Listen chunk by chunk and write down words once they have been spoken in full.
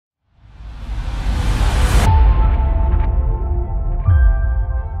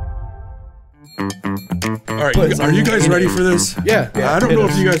All right, are you guys ready for this? Yeah. I don't know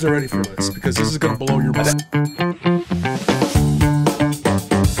if you guys are ready for this because this is going to blow your mind.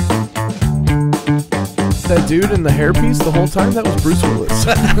 That dude in the hairpiece the whole time, that was Bruce Willis.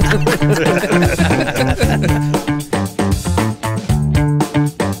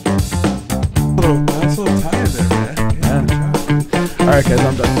 Nice little tie in there, man. Yeah. All right, guys,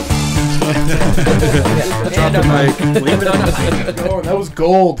 I'm done. Drop the mic. Leave it on the mic. Oh, that was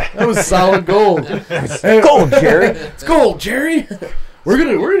gold. That was solid gold. Gold, Jerry. It's gold, Jerry. We're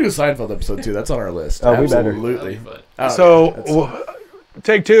gonna do a Seinfeld episode too. That's on our list. Oh, we better. Absolutely.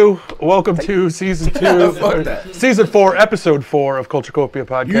 Take two. Welcome to season 2, Fuck that. season 4, episode 4 of Culture Copia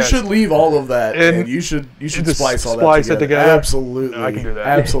podcast. You should leave all of that, and you should just splice all splice that it together. Absolutely, I can do that.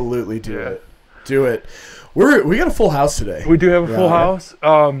 Absolutely, do it. We got a full house today. We do have a full house.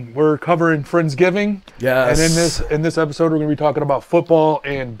 We're covering Friendsgiving. Yes. And in this episode, we're going to be talking about football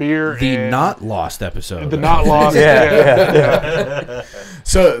and beer. The and not lost episode. The not lost. Yeah.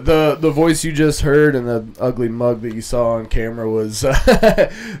 So the voice you just heard and the ugly mug that you saw on camera was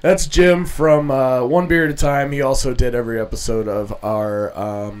that's Jim from One Beer at a Time. He also did every episode of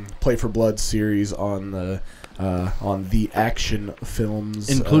our Play for Blood series on the action films,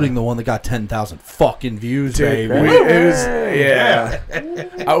 including the one that got 10,000 fucking views, dude, baby.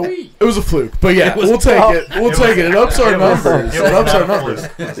 it was a fluke, but yeah, we'll take it. We'll take it. It ups our numbers. It ups our numbers.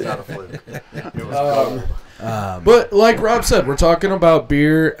 It's not a fluke. It was gold. But like Rob said, we're talking about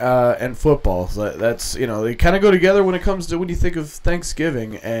beer and football. So that's they kind of go together when you think of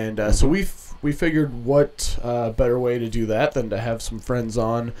Thanksgiving, and so we figured what better way to do that than to have some friends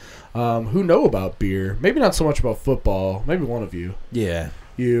on who know about beer. Maybe not so much about football. Maybe one of you. Yeah.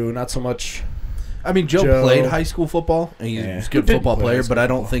 You not so much. I mean, Joe played high school football, and he's a good football player, but I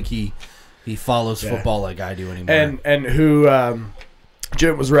don't think he follows football like I do anymore. And who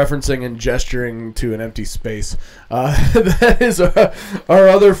Jim was referencing and gesturing to an empty space. That is our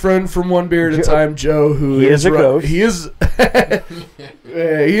other friend from One Beer at a Time, Joe, who he is a ghost. He is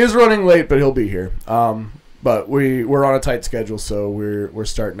he is running late, but he'll be here. But we're on a tight schedule, so we're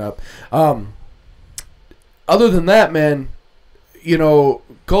starting up. Other than that, man,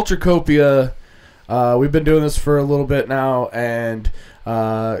 Culture Copia, we've been doing this for a little bit now, and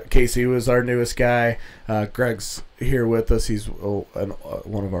Casey was our newest guy. Greg's here with us. He's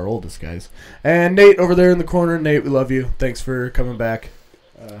one of our oldest guys. And Nate over there in the corner. Nate, we love you. Thanks for coming back.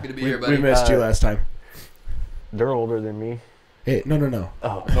 Good to be here, buddy. We missed you last time. They're older than me. Hey, no.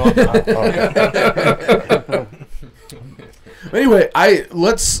 Oh. Anyway,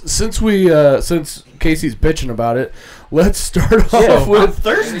 since Casey's bitching about it, let's start off with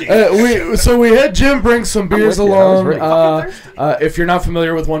thirsty. We had Jim bring some beers along. If you're not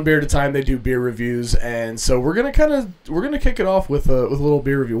familiar with One Beer at a Time, they do beer reviews, and so we're gonna kick it off with a little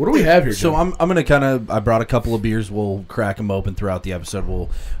beer review. What do we have here, Jim? So I'm gonna I brought a couple of beers. We'll crack them open throughout the episode.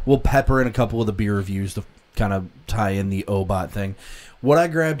 We'll pepper in a couple of the beer reviews to kind of tie in the OBOT thing. What I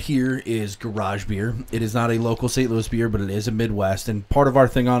grabbed here is Garage Beer. It is not a local St. Louis beer, but it is a Midwest. And part of our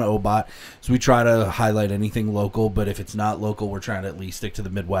thing on OBOT is we try to highlight anything local, but if it's not local, we're trying to at least stick to the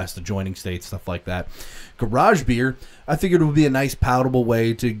Midwest, adjoining states, stuff like that. Garage Beer, I figured it would be a nice palatable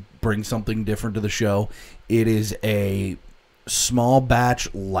way to bring something different to the show. It is a small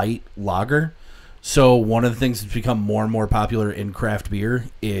batch light lager. So one of the things that's become more and more popular in craft beer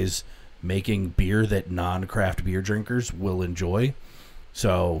is making beer that non-craft beer drinkers will enjoy.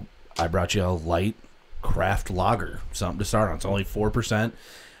 So I brought you a light craft lager, something to start on. It's only 4%.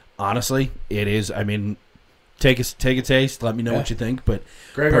 Honestly, it is. I mean, take a taste. Let me know what you think. But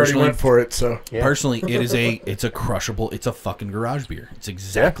Greg already went for it. So personally, it's a crushable. It's a fucking garage beer. It's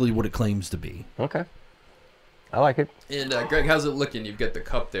exactly what it claims to be. Okay. I like it. And Greg, how's it looking? You've got the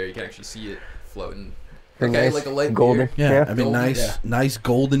cup there. You can actually see it floating. Okay, Nice, like a light golden. beer. Yeah, I mean, Golden, nice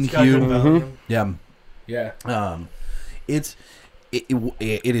golden hue. Yeah. It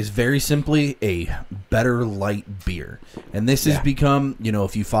is very simply a better light beer. And this has become,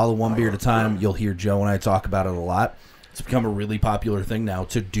 if you follow One Beer at a Time, you'll hear Joe and I talk about it a lot. It's become a really popular thing now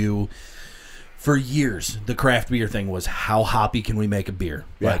to do. For years, the craft beer thing was how hoppy can we make a beer?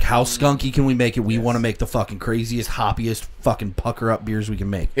 Yeah. Like, how skunky can we make it? We want to make the fucking craziest, hoppiest, fucking pucker-up beers we can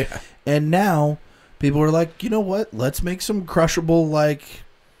make. Yeah. And now, people are like, you know what? Let's make some crushable, like,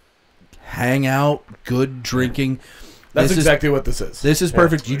 hang out, good drinking. That's exactly what this is. This is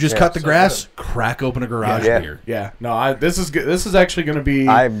perfect. You just cut the grass, crack open a garage beer. Yeah. No, this is good. This is actually going to be.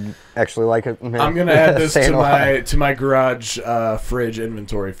 I actually like it. I'm going to add this to my garage fridge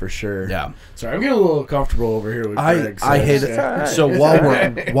inventory for sure. Yeah. Sorry, I'm getting a little comfortable over here with Greg. I hate it. Right. So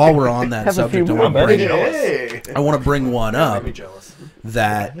while we're on that subject, I want to bring one up.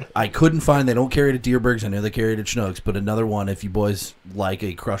 that I couldn't find. They don't carry it at Deerberg's. I know they carry it at Schnucks, but another one, if you boys like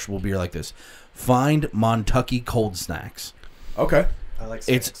a crushable beer like this, find Montucky Cold Snacks. Okay. I like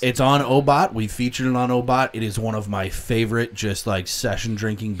It's on Obot. We featured it on Obot. It is one of my favorite just like session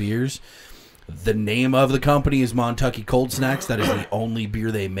drinking beers. The name of the company is Montucky Cold Snacks. That is the only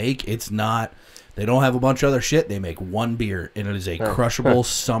beer they make. It's not... They don't have a bunch of other shit. They make one beer, and it is a crushable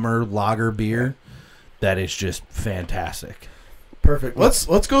summer lager beer that is just fantastic. Perfect.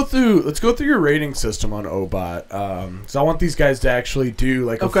 Let's go through your rating system on Obot. Because I want these guys to actually do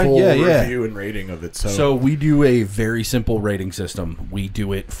like a full review and rating of it. So we do a very simple rating system. We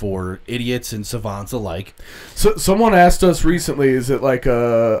do it for idiots and savants alike. So someone asked us recently, is it like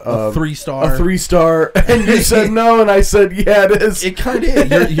a 3-star? A 3-star, and you said no, and I said yeah, it is. It kind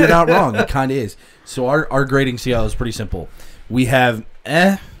of is. You're not wrong. It kind of is. So our grading scale is pretty simple. We have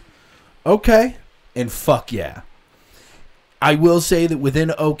okay, and fuck yeah. I will say that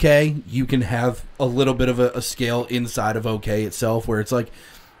within okay, you can have a little bit of a scale inside of okay itself where it's like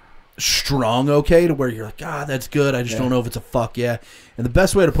strong okay to where you're like, that's good. I just don't know if it's a fuck yeah. And the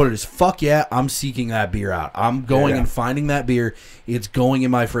best way to put it is fuck yeah, I'm seeking that beer out. I'm going and finding that beer. It's going in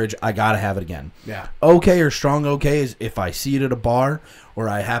my fridge. I got to have it again. Yeah. Okay or strong okay is if I see it at a bar or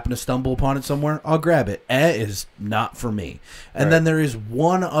I happen to stumble upon it somewhere, I'll grab it. Is not for me. And then there is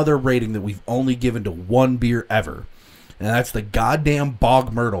one other rating that we've only given to one beer ever. And that's the goddamn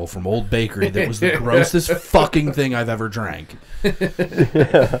Bog Myrtle from Old Bakery that was the grossest fucking thing I've ever drank.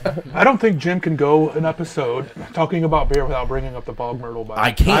 I don't think Jim can go an episode talking about beer without bringing up the Bog Myrtle.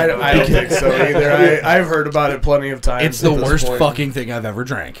 I can't. I don't think so either. I've heard about it plenty of times. It's the worst fucking thing I've ever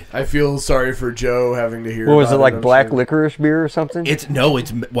drank. I feel sorry for Joe having to hear. What was about it, like I'm black sure. licorice beer or something? It's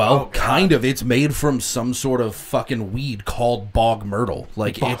kind of. It's made from some sort of fucking weed called Bog Myrtle.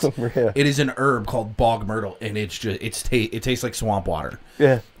 Like it is an herb called Bog Myrtle, and it tastes like swamp water.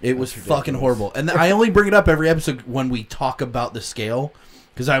 Yeah. It was fucking horrible. And I only bring it up every episode when we talk about the scale,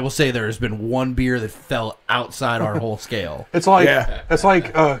 because I will say there has been one beer that fell outside our whole scale. It's like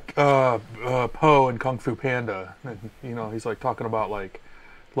Poe and Kung Fu Panda. You know, he's like talking about like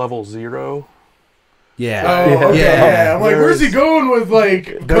level 0. Yeah. Oh, okay. Yeah. I'm like, where's he going with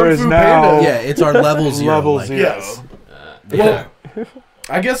like Kung Fu Panda? Yeah, it's our level 0. Level like, 0. Yes. Well,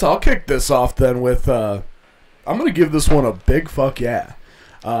 I guess I'll kick this off then with I'm going to give this one a big fuck yeah.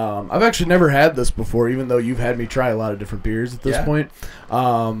 I've actually never had this before, even though you've had me try a lot of different beers at this point.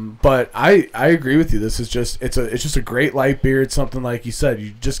 But I agree with you. This is just it's just a great light beer. It's something like you said.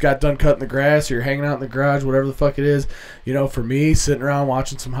 You just got done cutting the grass, or you're hanging out in the garage, whatever the fuck it is. You know, for me, sitting around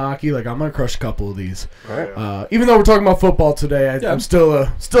watching some hockey, like I'm gonna crush a couple of these. Right. Even though we're talking about football today, I'm still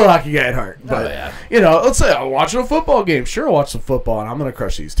a hockey guy at heart. But you know, let's say I'm watching a football game. Sure, I'll watch some football, and I'm gonna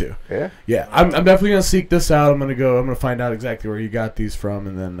crush these too. Yeah. I'm definitely gonna seek this out. I'm gonna find out exactly where you got these from,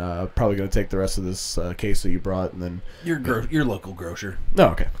 and then probably gonna take the rest of this case that you brought, and then your local grocer. No,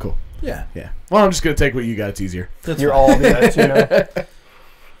 okay, cool. Yeah. Well, I'm just gonna take what you got. It's easier. You're all that, you know.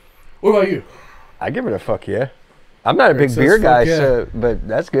 What about you? I give it a fuck yeah. I'm not a big beer guy, so but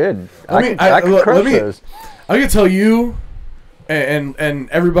that's good. I can crush those. I can tell you, and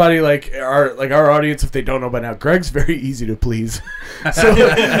everybody like our audience, if they don't know by now, Greg's very easy to please. So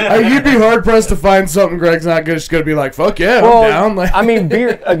you'd be hard pressed to find something Greg's not just gonna be like, fuck yeah, I'm down. Like, I mean,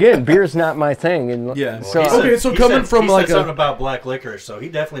 beer's not my thing, and So coming from he said something about black licorice, so he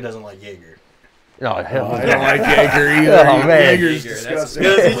definitely doesn't like Jaeger. No, hell no. I don't like Jaeger either. Oh, man. Jaeger's disgusting.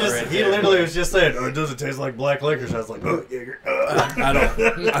 He literally was just saying, "Oh, does it taste like black licorice?" I was like, "Oh, Jaeger." I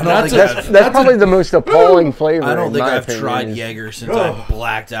don't think that's probably the most appalling flavor. I don't think I've opinion. tried Jaeger since I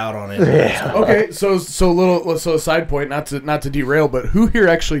blacked out on it. Yeah. Okay, so a side point, not to derail, but who here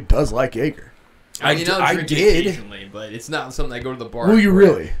actually does like Jaeger? I mean, I'll drink it did. occasionally, but it's not something I go to the bar. Will you for.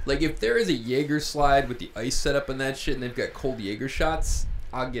 really? Like, if there is a Jaeger slide with the ice set up and that shit, and they've got cold Jaeger shots,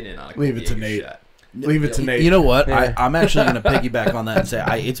 I'll get in on a cold Leave it to Jaeger Nate. shot. Leave it to Nate. You know what? Yeah. I'm actually going to piggyback on that and say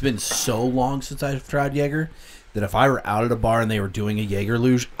it's been so long since I've tried Jaeger that if I were out at a bar and they were doing a Jaeger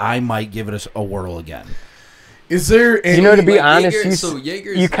luge, I might give it a whirl again. Is there any... You know, to be like honest,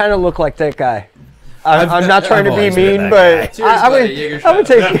 Jaeger, you kind of look like that guy. I'm not trying to be always been mean, that but I would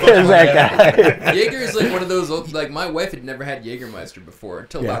take you as that guy. Jaeger is like one of those old, like my wife had never had Jägermeister before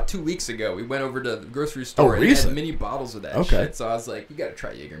until about 2 weeks ago. We went over to the grocery store and had mini bottles of that shit. So I was like, you got to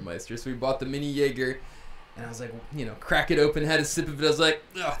try Jägermeister. So we bought the mini Jaeger. And I was like, you know, crack it open, had a sip of it. I was like,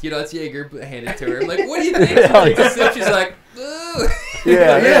 oh, you know, it's Jaeger. But I handed it to her. I'm like, what do you think? She takes a sip. She's like, ooh.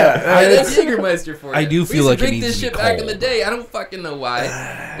 Yeah, that's Jägermeister for you. I do feel like we it used to drink needs this to shit be back in cold. the day. I don't fucking know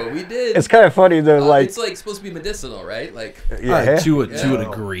why, but we did. It's kind of funny though. Like it's like supposed to be medicinal, right? Like to a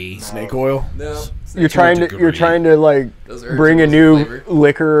degree. Snake oil. no. you're trying to like Those herbs bring are a new flavor.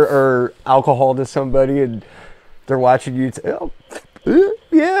 liquor or alcohol to somebody, and they're watching you.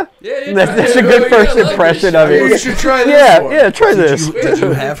 Yeah. That's a good first impression of it. You should try this one. Yeah, try this. Did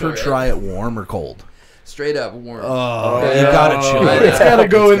you have her try it warm or cold? Straight up warm. Oh, you gotta chill it. It's gotta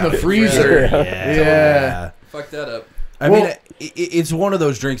go in the freezer. Yeah. Fuck that up. I mean, it's one of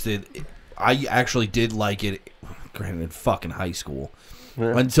those drinks that I actually did like it. Granted, in fucking high school.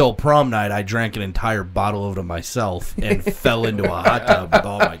 Yeah. Until prom night, I drank an entire bottle of it myself and fell into a hot tub with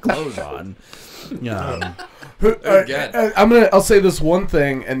all my clothes on. I'll say this one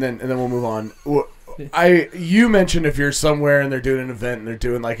thing, and then we'll move on. You mentioned if you're somewhere and they're doing an event and they're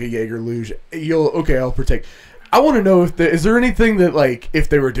doing like a Jaeger luge, I'll partake. I want to know is there anything that like if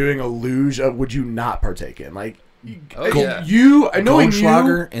they were doing a luge, would you not partake in? Like,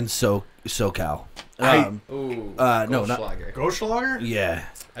 Goldschlager and SoCal. No, not Goldschlager? Yeah,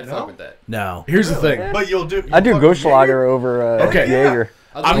 I'd fuck with that. No. Here's the thing. But you'll do. I do Goldschlager over Jaeger.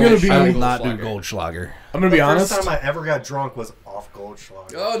 I will not do Goldschlager. I'm gonna be honest. The first time I ever got drunk was off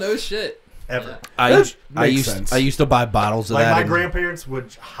Goldschlager. Oh no shit. Ever. I used to buy bottles of that. Like my grandparents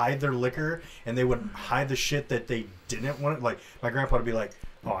would hide their liquor, and they would hide the shit that they didn't want. Like my grandpa would be like,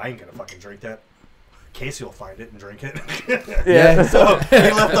 "Oh, I ain't gonna fucking drink that. Casey will find it and drink it." Yeah. So he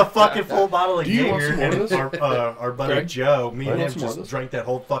left a fucking full bottle of Jaeger, and our buddy Joe, me and him just drank that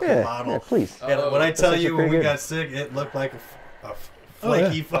whole fucking bottle. Yeah, please. And when I tell you when we got sick, it looked like a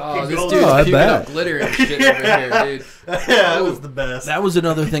flaky fucking this gold. dude's picking up glitter and shit over here, dude. Yeah, it was the best. That was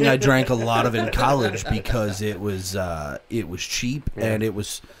another thing I drank a lot of in college because it was cheap and it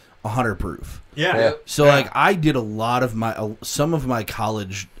was 100 proof. Yeah. So like I did a lot of some of my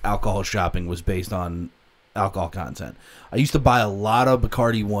college alcohol shopping was based on alcohol content. I used to buy a lot of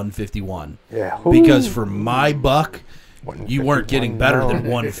Bacardi 151. Yeah. Because for my buck, you weren't getting better than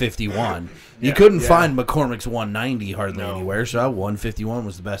 151. You couldn't find McCormick's 190 hardly anywhere, so 151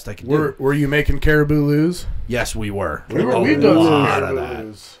 was the best I could do. Were you making Caribou Lose? Yes, we were. We've done some Caribou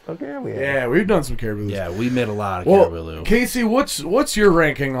Lose. Okay, we've done some Caribou Lose. Yeah, we made a lot of Caribou Lose. Casey, what's your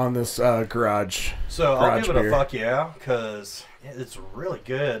ranking on this garage? So I'll give it beer? a fuck yeah, because it's really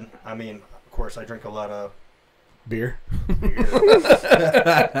good. I mean, of course, I drink a lot of beer.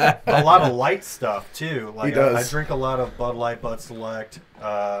 A lot of light stuff too. Like I drink a lot of Bud Light, Bud Select.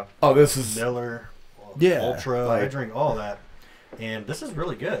 This is Miller, Ultra. I drink all that, and this is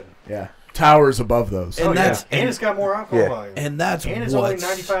really good. Yeah, towers above those, and it's got more alcohol volume, and it's only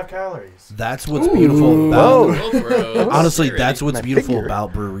 95 calories. That's what's beautiful about. Honestly, that's what's beautiful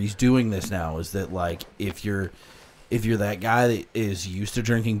about breweries doing this now is that like if you're that guy that is used to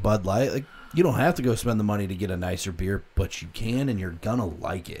drinking Bud Light, like. You don't have to go spend the money to get a nicer beer, but you can, and you're gonna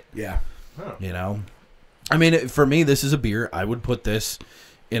like it. Yeah, you know. I mean, for me, this is a beer. I would put this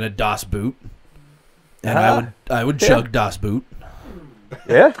in a Das Boot, and I would chug Das Boot.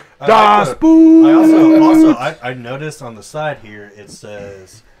 Yeah, Das Boot. I noticed on the side here it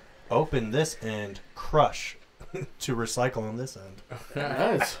says, "Open this end, crush," to recycle on this end.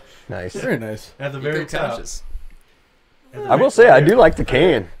 Nice, very nice. At the very top. I will say I do like the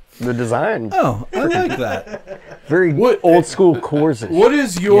can. The design. Oh, I like that. Very old school Coors. What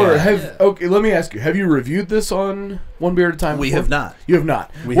is your okay, let me ask you. Have you reviewed this on One Beer at a Time? We have not. You have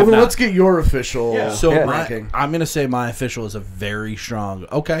not. Let's get your official ranking. I'm gonna say my official is a very strong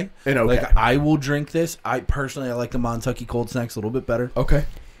okay. Like I will drink this. I like the Montucky Cold Snacks a little bit better. Okay.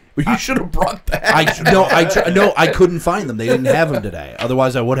 Well, you should have brought that. I couldn't find them. They didn't have them today.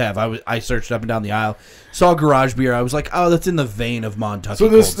 Otherwise, I would have. I searched up and down the aisle, saw Garage Beer. I was like, oh, that's in the vein of Montucky. So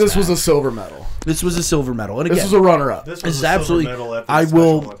this was a silver medal. This was a silver medal, and again, this was a runner-up. This was absolutely.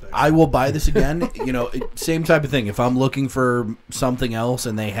 I will buy this again. You know, same type of thing. If I'm looking for something else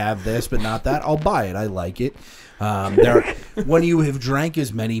and they have this but not that, I'll buy it. I like it. When you have drank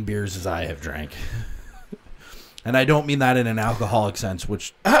as many beers as I have drank. And I don't mean that in an alcoholic sense,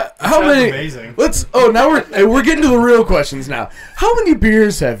 which how many? Amazing. Now we're getting to the real questions now. How many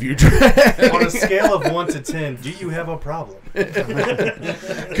beers have you drank? On a scale of 1 to 10, do you have a problem?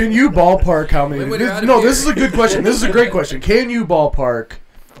 Can you ballpark how many? This is a good question. This is a great question. Can you ballpark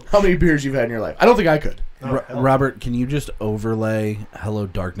how many beers you've had in your life? I don't think I could. Robert, can you just overlay "Hello,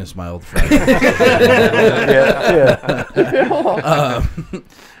 Darkness, My Old Friend"?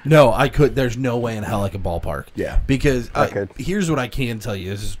 No, I could. There's no way in hell I could ballpark. Yeah, because here's what I can tell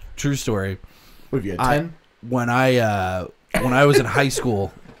you. This is a true story. What have you had, 10? When I was in high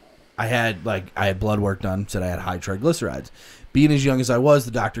school, I had blood work done, said I had high triglycerides. Being as young as I was,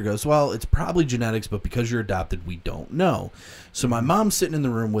 the doctor goes, well, it's probably genetics, but because you're adopted, we don't know. So my mom's sitting in the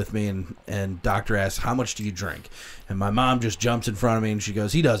room with me, and doctor asks, how much do you drink? And my mom just jumps in front of me, and she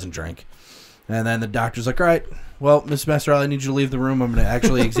goes, he doesn't drink. And then the doctor's like, all right, well, Miss Masterelli, I need you to leave the room. I'm going to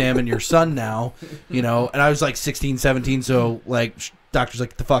actually examine your son now, And I was like 16, 17, so like doctor's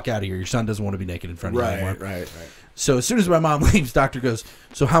like, get the fuck out of here. Your son doesn't want to be naked in front of you anymore. Right. So as soon as my mom leaves, doctor goes,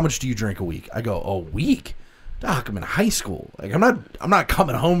 so how much do you drink a week? I go, a week? Doc, I'm in high school. Like I'm not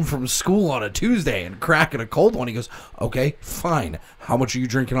coming home from school on a Tuesday and cracking a cold one. He goes, okay, fine. How much are you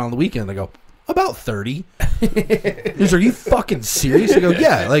drinking on the weekend? I go, about 30. He goes, are you fucking serious? I go,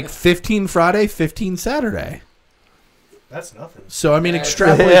 yeah, like 15 Friday, 15 Saturday. That's nothing. So I mean,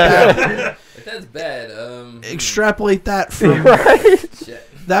 extrapolate that. If that's bad, extrapolate that from shit.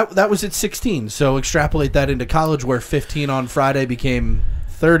 That was at 16. So extrapolate that into college, where 15 on Friday became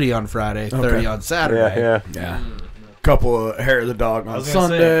 30 on Friday, 30 on Saturday. Yeah. Couple of hair of the dog on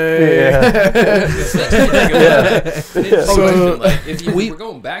Sunday. So, like, if you were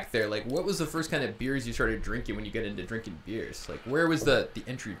going back there, like, what was the first kind of beers you started drinking when you got into drinking beers? Like, where was the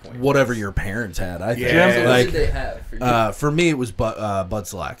entry point? Whatever your parents had, I think. Yeah. What did they have? For me, it was Bud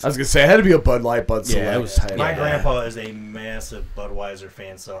Select. I was gonna say it had to be a Bud Light, Bud Select. Yeah, it was. My grandpa is a massive Budweiser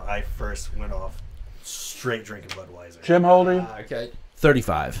fan, so I first went off straight drinking Budweiser. Jim, how old are you? Okay.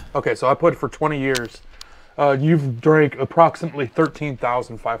 35. Okay, so I put for 20 years. You've drank approximately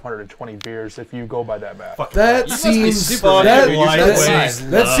 13,520 beers if you go by that math. That seems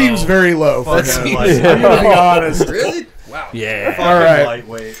that seems very low. I'm gonna be honest. Really? Wow. Yeah. All right.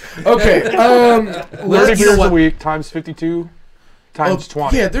 Lightweight. Okay. 30 beers a week times 52 times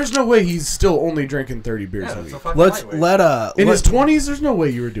 20. Yeah, there's no way he's still only drinking 30 beers a week. In his 20s, there's no way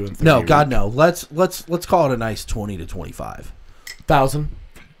you were doing 30. No, God no. Let's call it a nice 20 to 25. 1,000.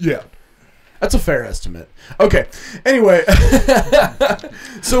 Yeah. That's a fair estimate. Okay. Anyway,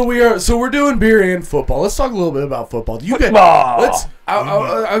 so we're doing beer and football. Let's talk a little bit about football. Do you guys?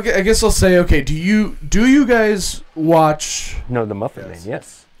 I guess I'll say, okay. Do you guys watch? No, the Muffin Man.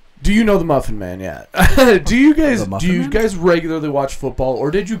 Yes. Do you know the Muffin Man yet? Do you guys regularly watch football,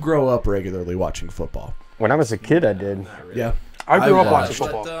 or did you grow up regularly watching football? When I was a kid, I did. Yeah. I grew up watching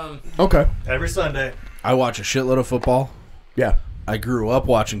football. Okay. Every Sunday. I watch a shitload of football. Yeah. I grew up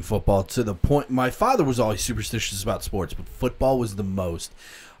watching football to the point my father was always superstitious about sports, but football was the most.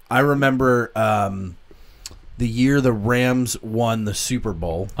 I remember the year the Rams won the Super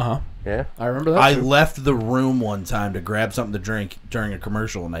Bowl. Yeah, I remember that. I left the room one time to grab something to drink during a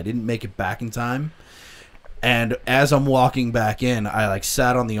commercial, and I didn't make it back in time. And as I'm walking back in, I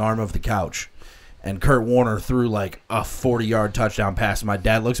sat on the arm of the couch. And Kurt Warner threw like a 40-yard touchdown pass. And my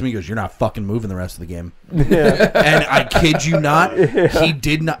dad looks at me and goes, you're not fucking moving the rest of the game. Yeah. And I kid you not, he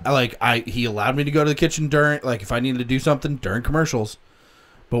did not, he allowed me to go to the kitchen during, if I needed to do something during commercials.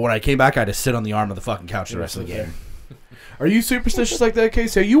 But when I came back, I had to sit on the arm of the fucking couch the rest of the game. Are you superstitious like that,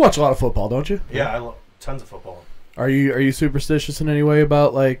 Casey? You watch a lot of football, don't you? Yeah, I love tons of football. Are you superstitious in any way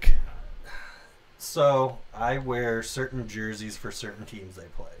about So, I wear certain jerseys for certain teams they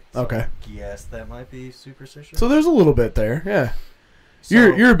play. So okay. Yes, that might be superstitious. So there's a little bit there, yeah. So,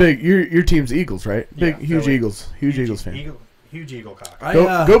 you're big. Your team's Eagles, right? Big, huge Eagles fan. Huge Eagle cock.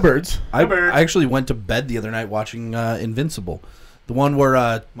 Go Birds. I actually went to bed the other night watching Invincible, the one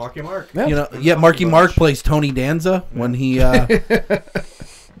where Marky Mark. Marky Mark plays Tony Danza when he.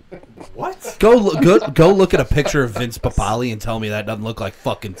 What? Go look at a picture of Vince Papale and tell me that doesn't look like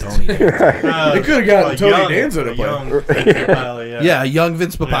fucking Tony Danza. They could have gotten Tony Danza to play. Yeah, young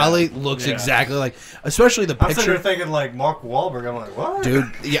Vince Papale looks exactly like, especially the picture. I'm sitting there thinking like Mark Wahlberg. I'm like, what?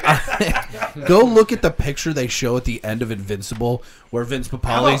 Dude, yeah. Go look at the picture they show at the end of Invincible where Vince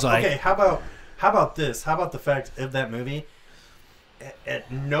Papale's okay, how about this? How about the fact of that movie?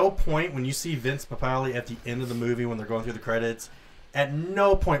 At no point when you see Vince Papale at the end of the movie when they're going through the credits, at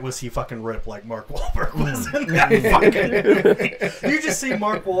no point was he fucking ripped like Mark Wahlberg was in that fucking movie. You just see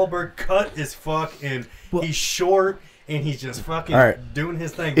Mark Wahlberg cut as fuck, and he's short, and he's just fucking doing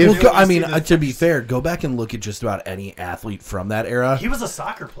his thing. To be fair, go back and look at just about any athlete from that era. He was a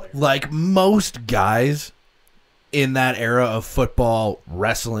soccer player. Like most guys in that era of football,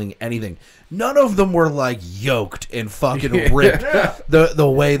 wrestling, anything, none of them were yoked and fucking ripped the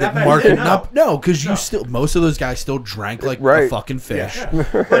way that Mark because most of those guys still drank like a fucking fish.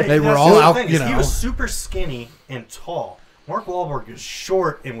 Yeah. They were all out. He was super skinny and tall. Mark Wahlberg is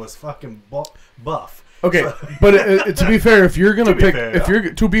short and was fucking buff. Okay, but to be fair, if you're gonna pick, if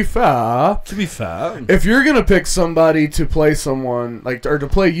you're gonna pick somebody to play someone or to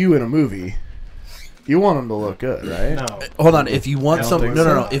play you in a movie. You want them to look good, right? No. Hold on. If you want something,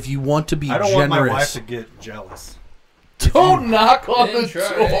 no. If you want to be I don't generous, want my wife to get jealous. Don't knock on the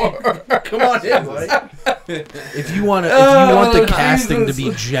door. Come on in, buddy. If you want the casting to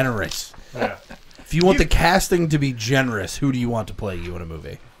be generous, if you want the casting to be generous, who do you want to play you in a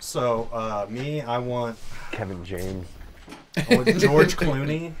movie? So I want Kevin James. I want George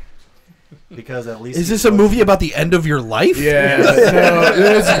Clooney. Because at least is this a movie about the end of your life? Yeah.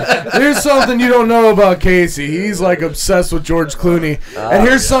 No, there's something you don't know about Casey. He's like obsessed with George Clooney. And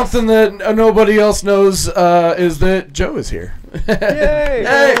here's something that nobody else knows is that Joe is here. Yay!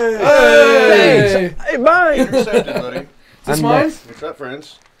 Hey, Hey, mine. Accepted, buddy. Is this mine? What's up,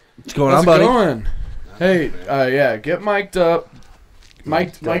 friends? What's going How's on, buddy? it going? Hey, yeah, get mic'd up.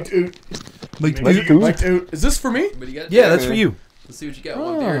 Mic'd oot. Mic'd oot. Is this for me? What do you got? Yeah, that's for you. Let's see what you got.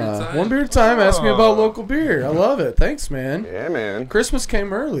 One beer at a time. One beer at a time. Ask me about local beer. I love it. Thanks, man. Yeah, man. Christmas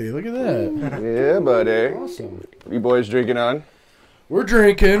came early. Look at that. Yeah, buddy. Awesome. What you boys drinking on? We're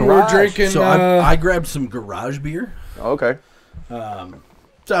drinking. We're drinking. So I grabbed some garage beer. Okay.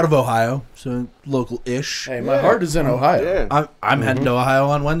 It's out of Ohio, so local-ish. Hey, my heart is in Ohio. Yeah. I'm heading to Ohio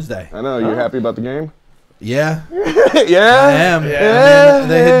on Wednesday. I know. You happy about the game? Yeah, Yeah. I am. Yeah. I mean,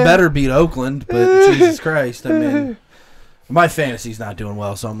 they had better beat Oakland, but Jesus Christ, I mean, my fantasy's not doing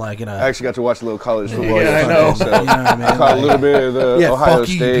well, so I'm like, I actually got to watch a little college football. Yeah, I yesterday, know. So You know what I mean? I caught a little bit of the yeah, Ohio fuck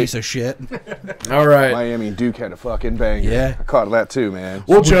you, you State. piece of shit. All right. Miami and Duke had a fucking banger. Yeah. I caught that too, man.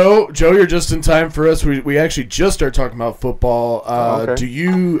 Well, Joe, you're just in time for us. We actually just started talking about football. Okay. Do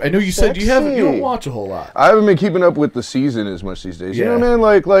you? I know you said you don't Sexy. watch a whole lot. I haven't been keeping up with the season as much these days. You know, Yeah. man,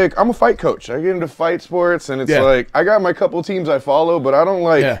 like I'm a fight coach. I get into fight sports, and it's Yeah. like I got my couple teams I follow, but I don't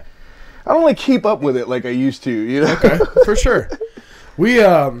like Yeah. I don't like keep up with it like I used to. You know? Okay, for sure. We,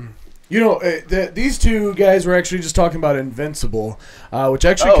 these two guys were actually just talking about Invincible, which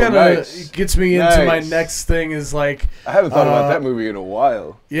actually kind of nice. gets me into my Nice. next thing. Is like, I haven't thought about that movie in a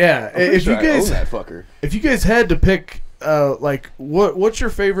while. yeah, I'm pretty if sure you I own guys, that fucker. if you guys had to pick, like, what's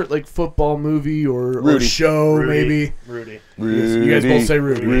your favorite like football movie or Rudy. show maybe? Rudy. You guys both say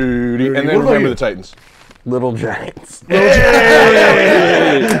Rudy. Rudy. Rudy. And What then about remember you? the Titans. Little Giants.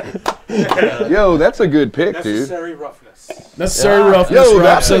 Yo, that's a good pick, dude. Necessary roughness. Necessary roughness. Yo, Rob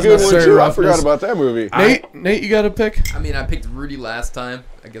that's a says good one necessary too. I roughness. forgot about that movie. Nate, you got a pick? I mean, I picked Rudy last time.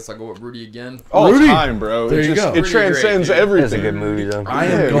 I guess I'll go with Rudy again. All Rudy. time, bro. There it you go. It Pretty transcends great, dude. everything. That's a good movie, though. I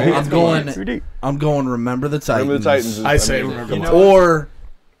Yeah, am man. going. I'm going. Remember the Titans. Remember the Titans. Is I say amazing. remember. You know- Or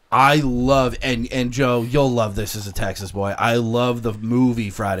I love and Joe, you'll love this as a Texas boy. I love the movie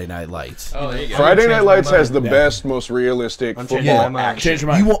Friday Night Lights. Oh, there you go. Friday Night Changed my Lights has the mind. best, most realistic I'm changing football my mind. action. Change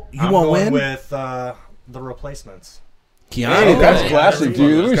your mind. You I'm won't going win, with The Replacements. Hey, Keanu. that's Okay. classic,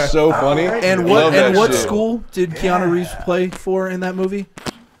 dude. That movie's so funny. And Love that what shit. school did Keanu Reeves play for in that movie?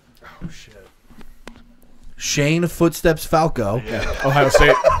 Oh shit. Shane Footsteps Falco. Ohio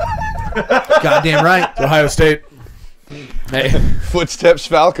State. Goddamn right. Ohio State. Hey. Footsteps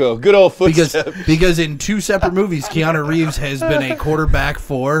Falco. Good old footsteps. Because in two separate movies, Keanu Reeves has been a quarterback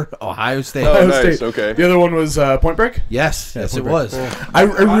for Ohio State. Oh, Ohio nice. State. Okay. The other one was Point Break. Yes, yes, it Point was. I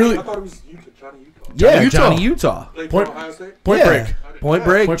really I thought it was Johnny Utah. Yeah, Utah. Johnny Utah. Played Point- for Ohio State? Point Yeah. Break. Point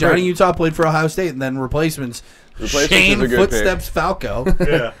Break. Point Johnny Break. Utah played for Ohio State, and then replacements. Replacements Shane is a good Footsteps Falco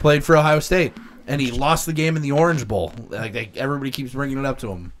Yeah. played for Ohio State, and he lost the game in the Orange Bowl. Like everybody keeps bringing it up to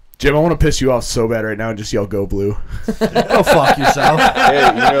him. Jim, I want to piss you off so bad right now and just yell "Go Blue." Go fuck yourself. Hey,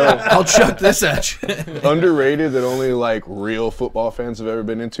 you know, I'll chuck this at you. underrated that only like real football fans have ever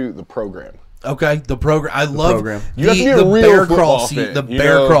been into the program. Okay, the program. I love program. You have to be a the real bear football crawl scene. fan, The you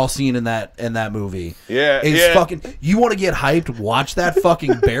bear know? crawl scene in that movie. Yeah, Is yeah. fucking. You want to get hyped? Watch that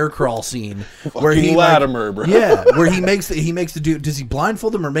fucking bear crawl scene where he Fucking Latimer, bro. Yeah, where he makes the dude. Does he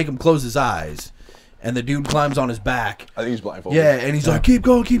blindfold him or make him close his eyes? And the dude climbs on his back. I think he's blindfolded. Yeah, and he's like, keep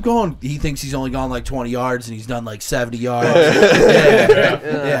going, keep going. He thinks he's only gone like 20 yards, and he's done like 70 yards.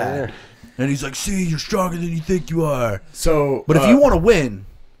 yeah. And he's like, see, you're stronger than you think you are. So, But if you want to win,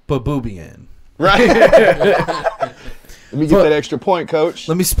 put Booby in. Right. Let me get that extra point, coach.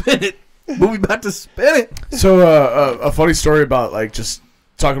 Let me spin it. Booby about to spin it. so a funny story about like just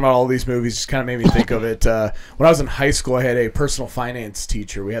talking about all these movies just kind of made me think of it. When I was in high school, I had a personal finance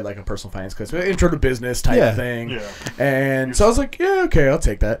teacher. We had like a personal finance class, intro to business type thing. Yeah. And so I was like, yeah, okay, I'll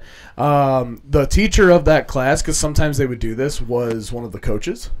take that. The teacher of that class, because sometimes they would do this, was one of the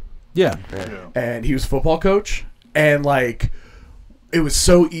coaches. Yeah. And he was a football coach. And like, it was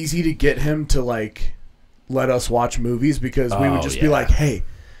so easy to get him to like let us watch movies because we would just be like, hey,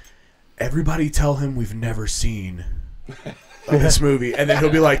 everybody tell him we've never seen this movie. And then he'll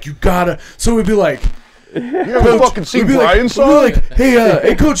be like, you gotta. So we'd be like, You ever fucking seen we'd be Brian's like, song? we'd be like, hey,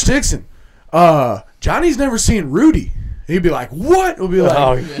 hey, Coach Dixon, Johnny's never seen Rudy. He'd be like, what? We'll be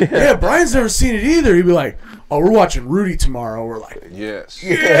like, yeah, Brian's never seen it either. He'd be like, oh, we're watching Rudy tomorrow. We're like, yes.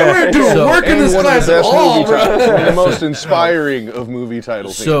 Yeah, we're doing work in this class at all, bro. One of the most inspiring of movie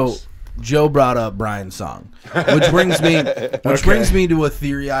title themes. So, Joe brought up Brian's song, which brings me to a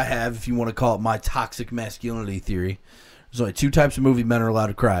theory I have, if you want to call it my toxic masculinity theory. There's only 2 types of movie men are allowed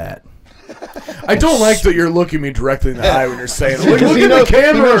to cry at. I don't like that you're looking me directly in the eye when you're saying it. Look at the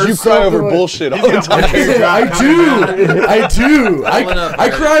camera. He knows you cry over bullshit all the time. I do. I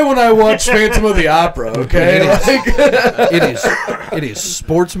cry when I watch Phantom of the Opera, okay? It is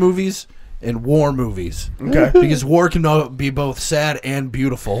sports movies and war movies. Okay. Because war can be both sad and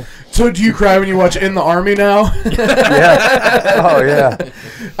beautiful. So do you cry when you watch In the Army now? Yeah. Oh, yeah.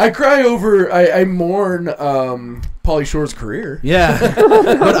 I cry over, I mourn Pauly Shore's career. Yeah.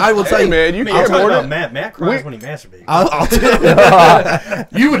 But I will tell you, man, you can't mourn it. Matt cries when he masturbates. I'll tell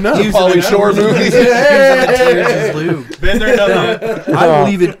you. You would know. Pauly Shore movies. Been there, done that.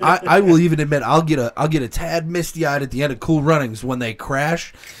 I will even admit I'll get a tad misty eyed at the end of Cool Runnings when they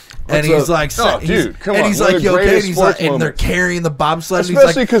crash. And he's like, come on. And he's like, you okay? And he's like, and they're carrying the bobsled.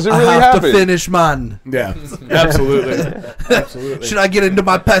 Especially because it really I have happened. to finish, man. Yeah, absolutely. Should I get into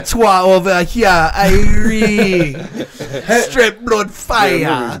my patois over here? Irie. Straight blood fire.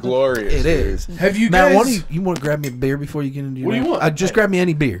 That movie's glorious. It is. Have you Matt, guys? you want to grab me a beer before you get into your What do you want? Just grab me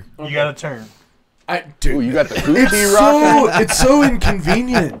any beer. You got to turn. Dude, Ooh, you got the hoop tee rocking? it's so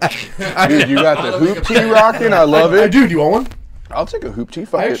inconvenient. Dude, you got the hoop tee rocking? I love it. Dude, you want one? I'll take a hoop tee.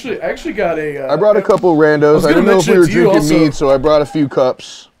 I actually got a. I brought a couple randos. I didn't know if we were drinking mead, so I brought a few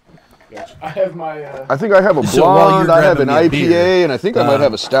cups. I have my. I think I have a So while you're blonde, I have an grabbing me a beer, IPA, and I think I might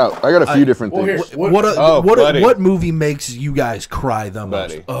have a stout. I got a few different things. Here, What movie makes you guys cry the most?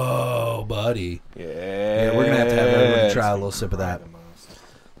 Buddy. Oh, buddy. Yeah, We're gonna have to have everyone try a little sip of that.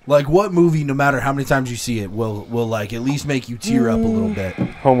 Like, what movie, no matter how many times you see it, will like at least make you tear up a little bit?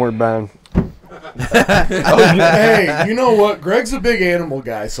 Homeward Bound. Hey, you know what? Greg's a big animal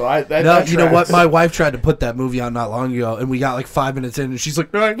guy, so that you know what? My wife tried to put that movie on not long ago, and we got like 5 minutes in, and she's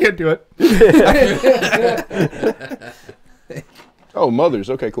like, "No, I can't do it." Oh, Mothers.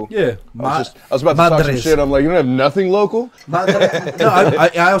 Okay, cool. Yeah, I was about to talk some shit. I'm like, you don't have nothing local? No,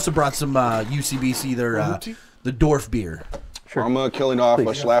 I also brought some UCBC, the Dorf beer. Sure. I'm killing off a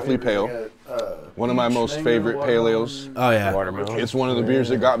Schlafly Pale. One of my most favorite pale ales. Oh yeah, it's one of the beers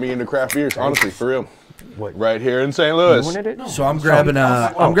that got me into craft beers. Honestly, for real. Right here in St. Louis. So I'm grabbing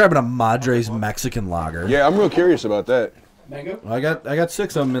a Madres Mexican lager. Yeah, I'm real curious about that. Mango? I got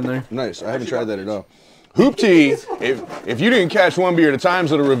 6 of them in there. Nice. I haven't tried that at all. Hoop Tea, if you didn't catch One Beer at a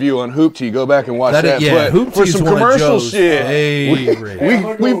Time's little review on Hoop Tea, go back and watch that. Yeah, but Hoop for Tea's some one commercial of Joe's shit,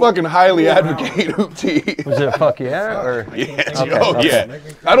 we fucking highly advocate Hoop Tea. Was it a fuck yeah? Or? Yeah. Okay. Yeah.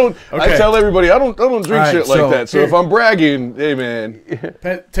 I tell everybody I don't drink shit like that. So if I'm bragging, hey man,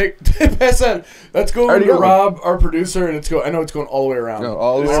 pass that. Let's go over to Rob, our producer, and I know it's going all the way around. No,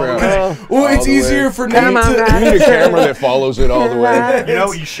 all the way around. Well, it's easier for Nate to. You need a camera that follows it all the way. You know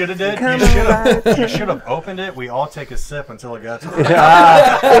what you should have did? You should have opened it. We all take a sip until it got to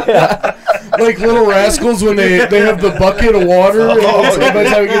like Little Rascals when they have the bucket of water by the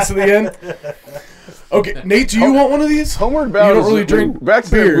time it gets to the end. Okay, Nate, do you want one of these? Homeward Bound. You don't really drink back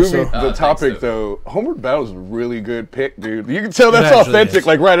to beer, the movie, the topic though. Homeward Bound is a really good pick, dude. You can tell that's authentic.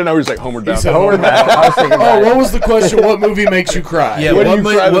 Like right now, he's like Homeward Bound. Homeward Bound. What was the question? What movie makes you cry? Yeah, what do you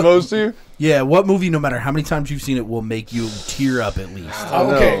cry the most to? Yeah, what movie, no matter how many times you've seen it, will make you tear up at least?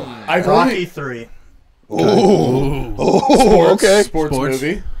 Okay, Rocky 3. Okay. Sports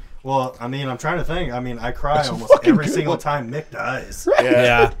movie. Well, I mean, I'm trying to think. I mean, I cry almost every single time Mick dies.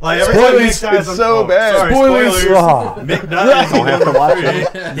 Yeah. Like every time Mick dies, it's so bad. Sorry, spoilers. Mick dies. Don't have to watch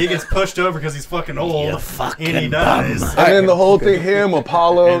it. He gets pushed over because he's fucking old, and he dies. And then the whole thing, him,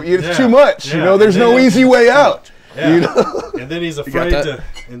 Apollo, it's too much. You know, there's no easy way out. Yeah. You know? And then he's afraid to.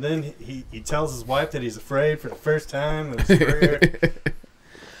 And then he tells his wife that he's afraid for the first time in his career.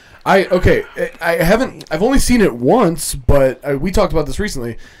 I've only seen it once, but we talked about this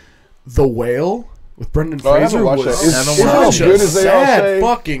recently. The Whale with Brendan Fraser was such a sad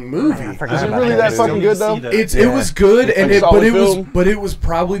fucking movie. Is it really that fucking good though? It was good, but it was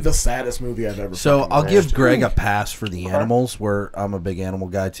probably the saddest movie I've ever. So I'll give Greg a pass for the animals, where I'm a big animal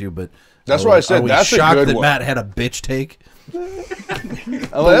guy too. But that's why I said that's a good shocked that one. Matt had a bitch take.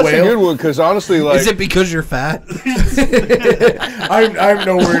 Oh, that's a good one because honestly, like, is it because you're fat? I'm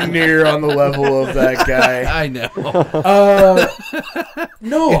nowhere near on the level of that guy. I know.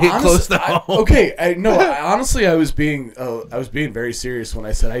 No, It hit close honestly, to home. honestly, I was being very serious when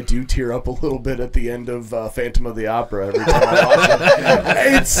I said I do tear up a little bit at the end of Phantom of the Opera every time I watch it.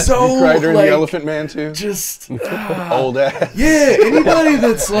 It's so you cried during like, the Elephant Man too. just Old ass. yeah. Anybody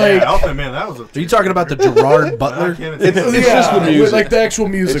that's like, Elephant Man, that was a. Are you talking about the Gerard Butler? It's just the music. like the actual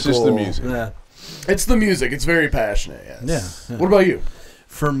musical. It's just the music. Yeah. It's the music. It's very passionate. Yes. Yeah. What about you?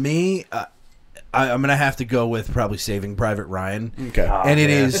 For me, I'm gonna have to go with probably Saving Private Ryan. Okay. And it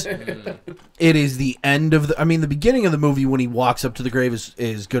is the end of the. I mean, the beginning of the movie when he walks up to the grave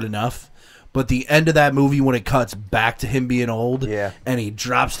is good enough. But the end of that movie, when it cuts back to him being old, and he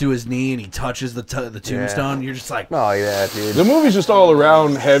drops to his knee and he touches the tombstone, you're just like, oh yeah, dude. The movie's just all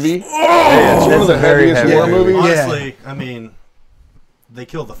around heavy. Yeah, it's one of the heaviest war movies. Honestly, I mean, they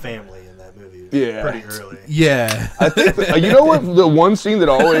killed the family in that movie pretty early. Yeah. I think you know what? The one scene that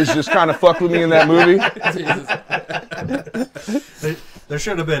always just kind of fucked with me in that movie. There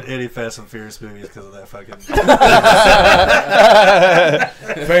should have been any Fast and Furious movies because of that fucking.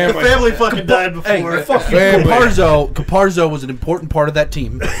 family fucking died before. Hey, fuck you. Caparzo was an important part of that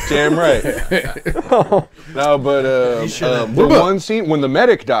team. Damn right. No, but the one scene when the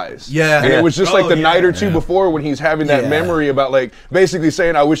medic dies. Yeah. And it was just like the night or two before when he's having that memory about like basically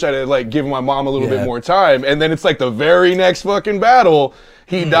saying, I wish I'd have like given my mom a little bit more time. And then it's like the very next fucking battle.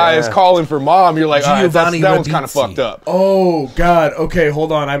 He dies calling for mom. You're like, all right, that one's kind of fucked up. Oh God. Okay,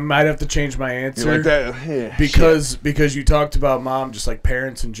 hold on. I might have to change my answer. You're like that? Yeah, because you talked about mom, just like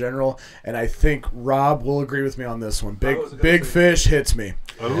parents in general, and I think Rob will agree with me on this one. Big Fish hits me.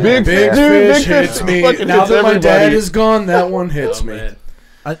 Oh. Big Fish hits me. Now that my dad is gone, that one hits me.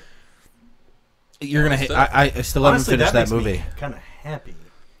 You're gonna hit. I still haven't finished that movie. Kind of happy.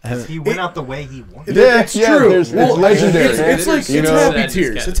 He went out the way he wanted. Yeah, it's true. It's legendary. It's like it's happy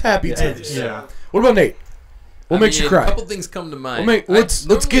tears. It's happy tears. Yeah. What about Nate? What makes you cry? A couple things come to mind. Let's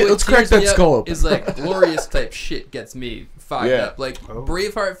crack that skull open. Is like glorious type shit gets me fired up. Like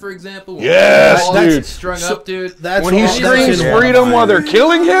Braveheart, for example. Yes, dude. Strung up, dude. When he screams freedom while they're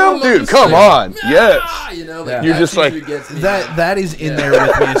killing him, dude, come on. Yes. You know, like you're just like that is in there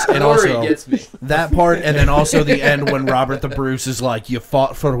with me, and also that part, and then also the end when Robert the Bruce is like, "You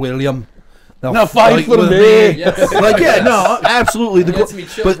fought for William." Now fight for me. Yes. Like, yeah, no, absolutely. Gets me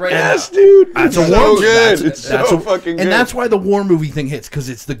chills right yes, dude. That's a so war good. It's so fucking good. And that's why the war movie thing hits, because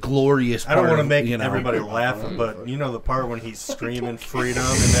it's the glorious part. I don't want to make everybody laugh, but you know the part when he's screaming freedom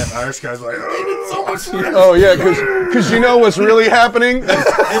and that Irish guy's like, "It's so much freedom." Oh yeah, because you know what's really happening?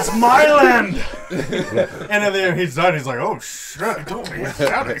 It's my land. And then he's done. He's like, "Oh shit, don't be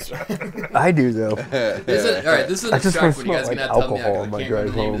shouting." I do though. All right, this is a shock when you guys are gonna tell me I can't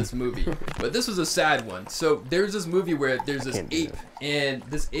remember the name of this movie, but this was a sad one. So there's this movie where there's this ape, and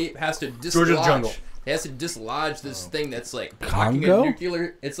this ape has to dislodge. Jungle. It has to dislodge this thing that's like Congo? a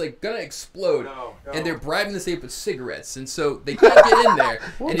nuclear. It's like gonna explode, and they're bribing this ape with cigarettes, and so they can't get in there.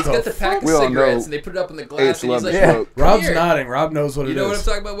 And he's got the pack of cigarettes, and they put it up in the glass, and he's like, Rob's nodding. Rob knows what it is. You know what I'm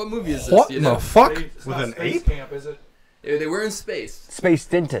talking about? What movie is this? What you know? the fuck? With an ape? Camp, is it? They were in space. Space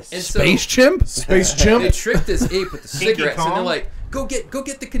dentist. And so Space chimp? Space chimp? They tricked this ape with the cigarettes, and they're like, Go get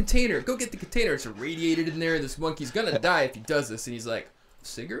the container. Go get the container. It's irradiated in there, and this monkey's gonna die if he does this. And he's like,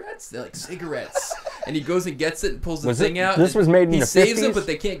 cigarettes? They're like, cigarettes. And he goes and gets it and pulls the thing out. This was made in the 50s? He saves him, but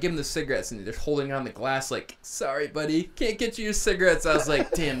they can't give him the cigarettes, and they're holding on the glass like, sorry, buddy, can't get you your cigarettes. I was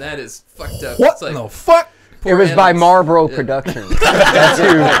like, damn, that is fucked up. What it's like, the fuck? It was by Marlboro Productions. That's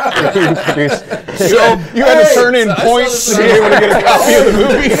who produced. So you had to turn in points to be able to get a copy of the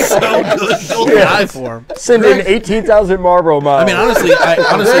movie. So good. Go die for him. Send in 18,000 Marlboro miles. I mean, honestly,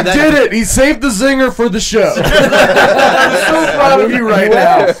 Greg did it. He saved the zinger for the show. I'm so proud of you right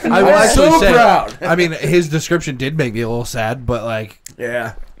now. I'm so proud. I mean, his description did make me a little sad, but like,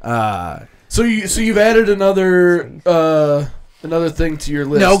 yeah. So you've added another thing to your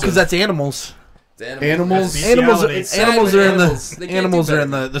list. No, because that's animals. Animals are in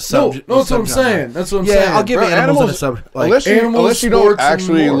the subject. No, that's what I'm saying. That's what I'm saying. Yeah, I'll give animals a sub. Like, unless you don't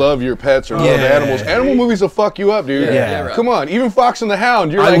actually love your pets or love animals, animal movies will fuck you up, dude. Yeah, come on, even Fox and the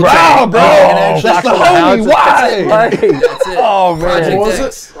Hound. You're like, wow, bro, that's the homie. Why? That's it. Oh man, what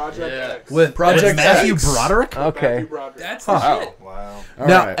was it? With Matthew Broderick? Okay, that's the shit. Wow.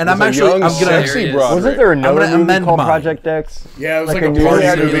 Now, and I'm gonna. Wasn't there another movie called Project X? Yeah, it was like a a party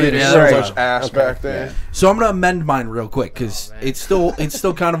movie. movie. So much ass back then. So I'm gonna amend mine real quick because it's still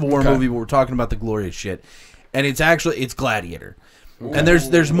kind of a war movie, but we're talking about the glorious shit, and it's Gladiator. And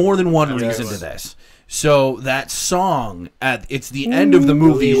there's more than one reason to this. So that song it's the end of the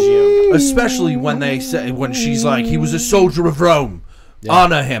movie, especially when she's like, he was a soldier of Rome,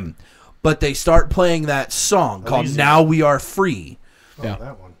 honor him. But they start playing that song called "Now We Are Free." Yeah,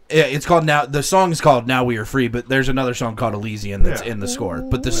 that one. It's called now. The song is called "Now We Are Free," but there's another song called "Elysian" that's in the score.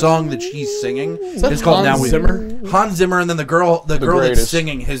 But the song that she's singing is called "Now We Zimmer." Hans Zimmer, and then the girl that's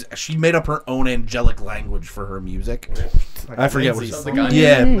singing she made up her own angelic language for her music. I forget what it's called.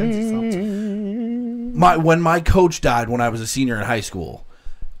 Yeah. When my coach died when I was a senior in high school,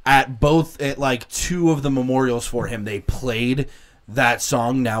 at like two of the memorials for him, they played that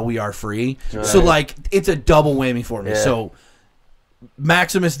song "Now We Are Free." Right. So like it's a double whammy for me. So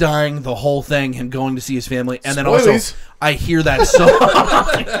Maximus dying, the whole thing, him going to see his family, and then also I hear that song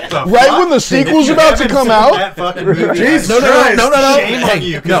right when the sequel's about to come out. Jesus no. Shame on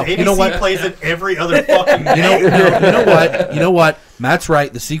you, because ABC plays it every other fucking day. You know what? Matt's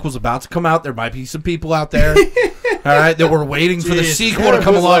right. The sequel's about to come out. There might be some people out there, all right, that were waiting for the sequel to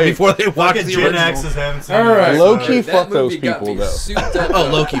come along before they watch the original. All right, low key, fuck those people though. Oh,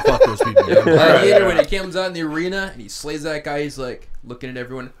 low key, fuck those people. Later, when he comes out in the arena and he slays that guy, he's like looking at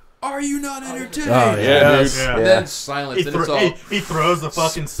everyone. Are you not entertained? Oh, yeah. And then silence. He throws the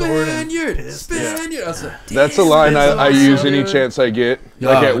fucking sword. Spaniard. That's a line I use any chance I get,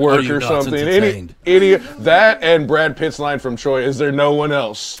 like at work or something. Any that and Brad Pitt's line from Troy. Is there no one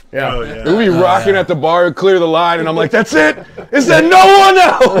else? Yeah. Oh, yeah. We'll be rocking at the bar, clear the line, and I'm like, that's it. Is there no one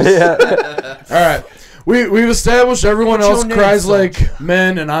else? All right. We've established everyone else cries like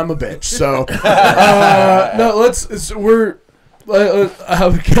men, and I'm a bitch. So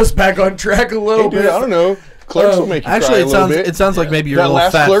I guess back on track a little bit. I don't know. Clerks will make you cry a little bit. It sounds like maybe you're a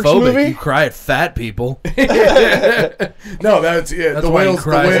little fat phobic. You cry at fat people. No, that's the whale.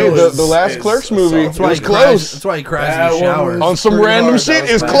 The last Clerks movie was close. That's why he cries in the shower. On some random shit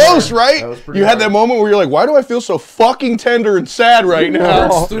is close, right? You had that moment where you're like, why do I feel so fucking tender and sad right now?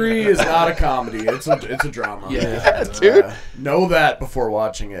 Clerks 3 is not a comedy. It's a drama. Yeah, dude. Know that before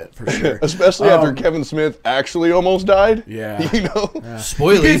watching it, for sure. Especially after Kevin Smith actually almost died. Yeah. You know?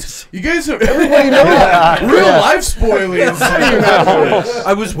 Spoilers. You guys everybody know that. Real life spoilers.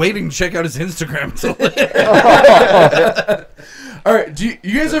 I was waiting to check out his Instagram. All right. Do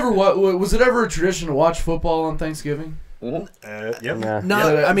you guys ever was it ever a tradition to watch football on Thanksgiving? Yep.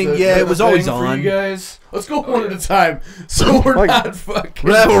 It was always on. For you guys, let's go one at a time, so we're not fucking.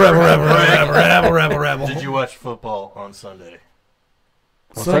 Rebel. Did you watch football on Sunday?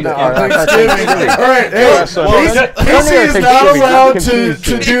 Thanksgiving. All right, Casey is not allowed to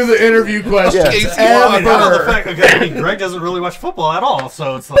do the interview questions. Greg doesn't really watch football at all,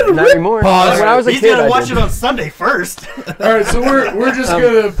 so it's like not anymore. Pause. When I was a he's kid, gonna watch it on Sunday first. All right, so we're just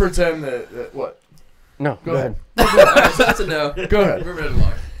gonna pretend that what? No, go ahead. That's a no. Go ahead. We're moving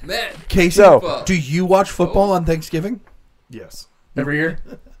along. Matt, Casey, do you watch football on Thanksgiving? Yes. Every year?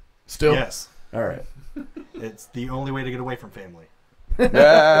 Still? Yes. All right. It's the only way to get away from family.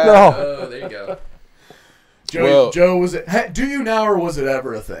 No. Oh, there you go. Joe, was it? Do you now, or was it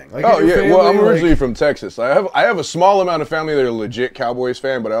ever a thing? Like, Well, I'm originally from Texas. I have a small amount of family that are legit Cowboys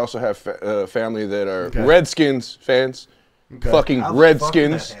fan, but I also have family that are Redskins fans. Okay. Fucking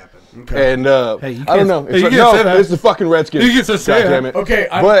Redskins. And I don't know. It's the fucking Redskins. You get to say God damn it. Okay,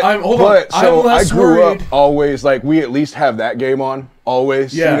 hold on. So I grew up always like we at least have that game on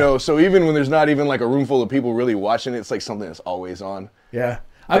always. Yeah. You know, so even when there's not even like a room full of people really watching it, it's like something that's always on. Yeah.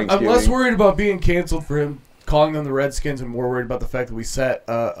 I'm less worried about being canceled for him calling them the Redskins and more worried about the fact that we sat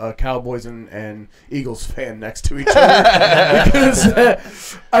a Cowboys and Eagles fan next to each other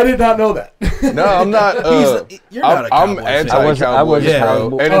because I did not know that. No, I'm not. You're not a Cowboys I'm anti-Cowboys,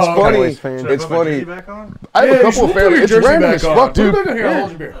 bro. And it's funny. It's funny. I have a couple of family. It's random as fuck,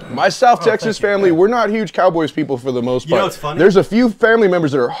 dude. My South Texas family, we're not huge Cowboys people for the most part. You know what's funny? There's a few family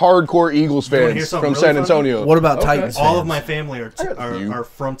members that are hardcore Eagles fans from San Antonio. What about Titans? All of my family are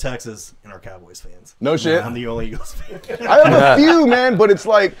from Texas and are Cowboys fans. No shit. I'm the only Eagles fan. I have a few, man, but it's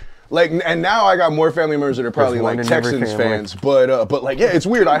like, and now I got more family members that are probably like Texans fans, but like, yeah, it's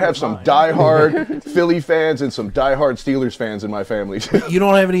weird. I have some diehard Philly fans and some diehard Steelers fans in my family. You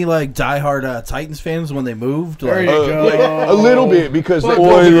don't have any like diehard Titans fans when they moved? There you go. Like, a little bit because they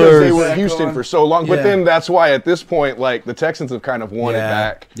were in Houston for so long, but then that's why at this point, like the Texans have kind of won it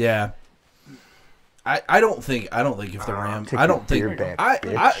back. Yeah. I don't think if the Rams I don't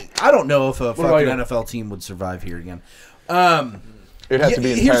know if a fucking NFL team would survive here again. It has to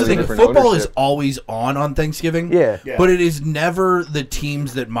be here's the thing: different football ownership. is always on Thanksgiving. But it is never the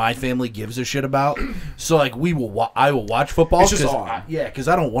teams that my family gives a shit about. So like I will watch football. It's just on. Because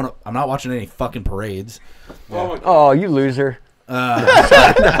I don't want to. I'm not watching any fucking parades. Oh, you loser!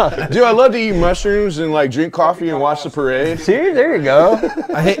 Dude, I love to eat mushrooms and like drink coffee and watch the parade. See, there you go.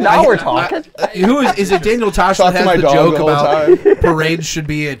 Now we're talking. Is it Daniel Tosh that has the joke about parades should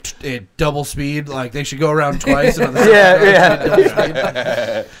be at double speed? Like they should go around twice. And on the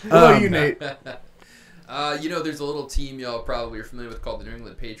yeah. Hello, you Nate. There's a little team y'all probably are familiar with called the New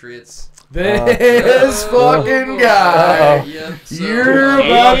England Patriots. This fucking guy. Yep, so, You're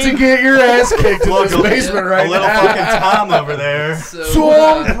about to get your ass kicked in this basement right now. A little fucking Tom over there.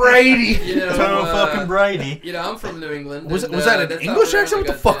 Tom Brady. Tom fucking Brady. I'm from New England. Was that an English accent? What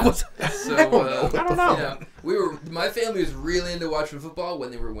the fuck was that? So, I don't know. My family was really into watching football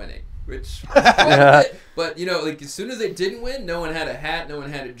when they were winning. Which, but as soon as they didn't win, no one had a hat, no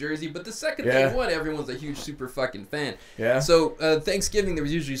one had a jersey. But the second they won, everyone's a huge super fucking fan. Yeah. So Thanksgiving, there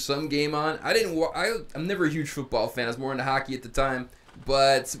was usually some game on. I'm never a huge football fan. I was more into hockey at the time.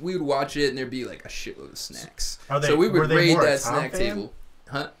 But we would watch it, and there'd be like a shitload of snacks. So we would raid that snack table.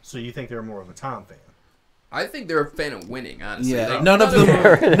 Huh? So you think they were more of a Tom fan? I think they're a fan of winning, honestly. Yeah, like, none of them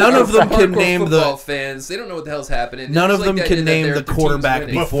can name football the fans. They don't know what the hell's happening. None of them can name the quarterback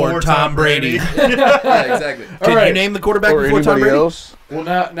before Tom Brady. Yeah, exactly. Can you name the quarterback before Tom Brady? Else? Well,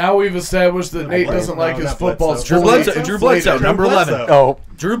 now we've established that Nate doesn't like his football. Drew Bledsoe, number 11. Oh,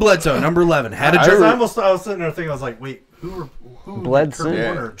 Drew Bledsoe, number 11. Had a jersey. jersey. I was sitting there thinking, I was like, wait, who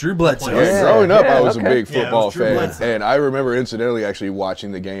Bledsoe? Drew Bledsoe. Yeah, growing up, I was a big football fan, and I remember incidentally actually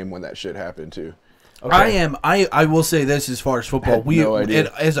wating the game when that shit happened too. Okay. I will say this as far as football.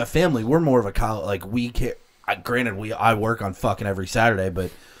 As a family, we're more of a college. Like we care. Granted, I work on fucking every Saturday, but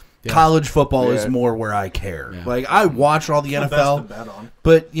college football is more where I care. Yeah. Like I watch all the NFL,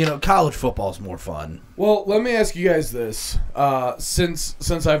 but college football is more fun. Well, let me ask you guys this: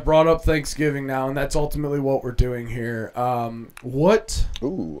 since I've brought up Thanksgiving now, and that's ultimately what we're doing here. What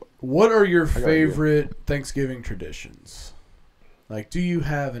are your favorite Thanksgiving traditions? Like, do you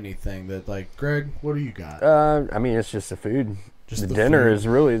have anything that, like, Greg, what do you got? I mean, it's just the food. Just the dinner food is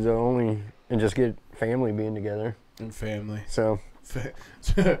really the only, and just get family being together. And family. So.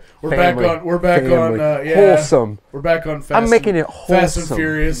 We're back on wholesome. We're back on Fast. I'm making it wholesome. Fast and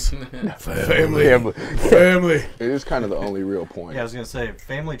Furious. Family. It is kind of the only real point. Yeah, I was going to say,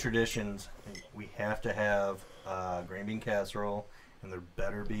 family traditions, we have to have green bean casserole, and there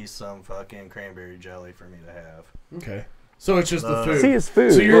better be some fucking cranberry jelly for me to have. Okay. So it's just the food. See, it's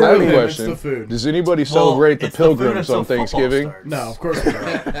food. So you're with him, him, it's the food. Does anybody celebrate the Pilgrims on Thanksgiving? No, of course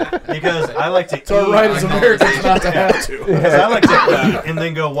not. Because I like to eat. It's our right as Americans not to have to. Because I like to eat and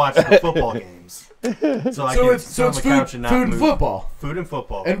then go watch the football games. So it's food and football. Food and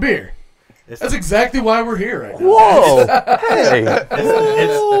football. And beer. That's exactly why we're here right now. Whoa! Hey!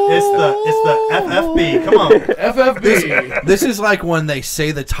 It's the FFB. Come on. FFB. This is like when they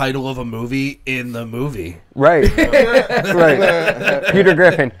say the title of a movie in the movie. Right. Right. Peter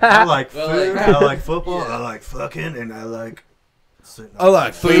Griffin. I like food. I like football. I like fucking, and I like sitting. I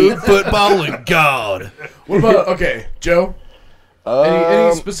like food, football, and God. What about Joe?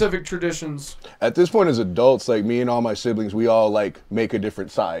 Any specific traditions? At this point, as adults, like me and all my siblings, we all like make a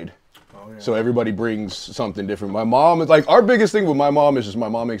different side. So everybody brings something different. My mom is like, our biggest thing with my mom is just my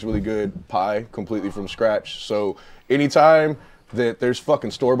mom makes really good pie completely from scratch. So anytime that there's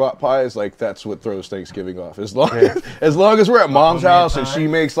fucking store-bought pies, like that's what throws Thanksgiving off. As long as we're at mom's house and she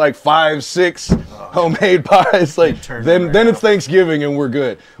makes like 5, 6 homemade pies, like then it's Thanksgiving and we're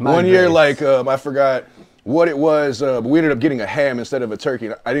good. One year, like I forgot what it was, but we ended up getting a ham instead of a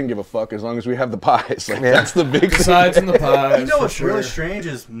turkey. I didn't give a fuck as long as we have the pies. Like that's the big sides and the pies. You know what's really strange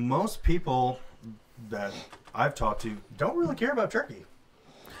is most people that I've talked to don't really care about turkey.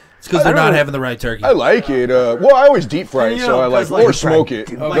 It's because they're not having the right turkey. I like it. Well, I always deep fry it, so I like or smoke it.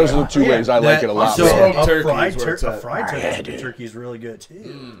 Those are the two ways I like it a lot. So a fried turkey is really good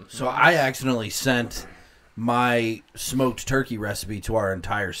too. So I accidentally sent my smoked turkey recipe to our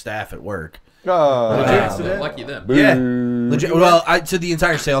entire staff at work. Lucky them. Yeah. Legit, well, to the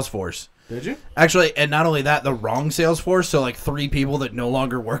entire sales force. Did you? Actually, and not only that, the wrong sales force, so like 3 people that no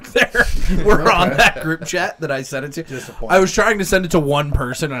longer work there were on that group chat that I sent it to. I was trying to send it to one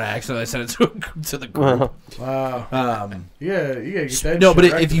person, and I accidentally sent it to the group. Wow. Yeah, you gotta get that. No, but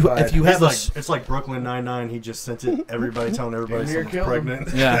if you have it's like Brooklyn Nine-Nine. He just sent it. Everybody telling everybody someone's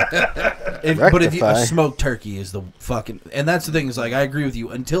pregnant. Yeah. But a smoked turkey is the fucking, and that's the thing is like I agree with you.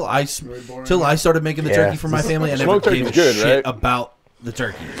 Until I started making the turkey for my family, I never gave a shit about the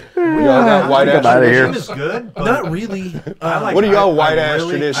turkey. Y'all got white ass traditions? Is good, but not really. What are y'all white ass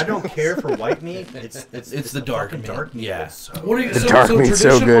traditions? I don't care for white meat. It's the dark meat. Yeah. What are you? The dark meat's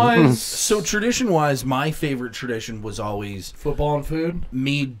so good. So tradition wise, my favorite tradition was always football and food.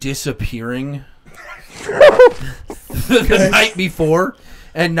 Me disappearing the night before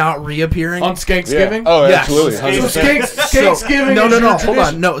and not reappearing on Skanksgiving. Oh, yes. absolutely. So Skanksgiving. No. Hold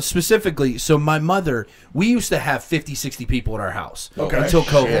on. No, specifically. So my mother, we used to have 50, 60 people in our house until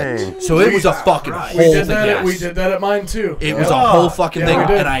COVID. So it was a fucking whole thing. We did that at mine too. It was a whole fucking thing,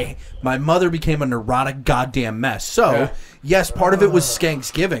 and my mother became a neurotic goddamn mess. So yes, part of it was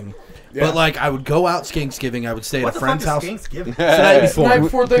Skanksgiving. Yeah. But like, I would go out Skanksgiving. I would stay at a friend's house. Thanksgiving? The night before. The night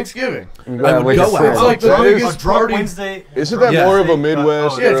before Thanksgiving. I would go out. It's like the biggest drunk Wednesday. Isn't that more of a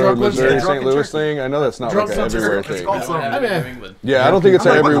Midwest or a Missouri, Wednesday. St. Louis thing? I know that's not like an everywhere thing. Yeah, I don't think it's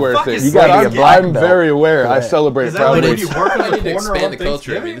an everywhere thing. You gotta be a black I'm belt. very aware. I celebrate Is that like probably. when you work in I the need to corner expand on the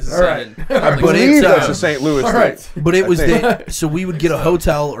culture. I mean, this is I believe that's a St. Louis thing. right. But it was so we would get a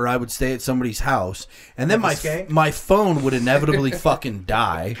hotel or I would stay at somebody's house, and then my phone would inevitably fucking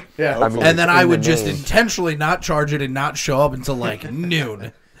die. Yeah. And then I would just intentionally not charge it and not show up until like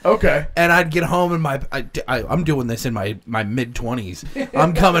noon. Okay. And I'd get home and I'm doing this in my mid-20s.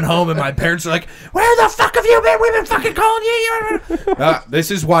 I'm coming home and my parents are like, "Where the fuck have you been? We've been fucking calling you."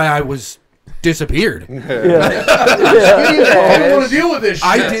 This is why I was disappeared. I don't want to deal with this shit.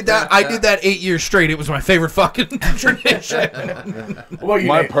 I did that 8 years straight. It was my favorite fucking tradition.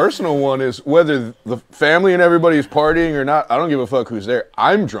 My personal one is whether the family and everybody is partying or not, I don't give a fuck who's there.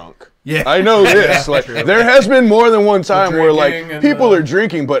 I'm drunk. Yeah. I know this. Like, there has been more than one time where like people are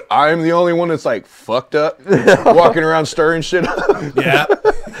drinking, but I'm the only one that's like fucked up, walking around stirring shit up. Yeah,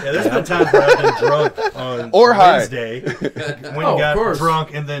 there's been times where I've been drunk on Wednesday when got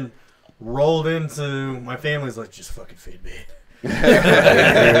drunk and then rolled into my family's like, just fucking feed me. Hey,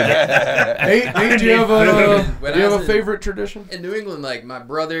 do you have a favorite tradition? In New England, like my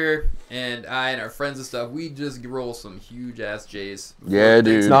brother and I and our friends and stuff, we just roll some huge ass J's. Yeah,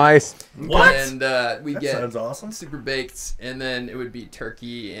 dude. Nice. What? And we get sounds awesome. Super baked, and then it would be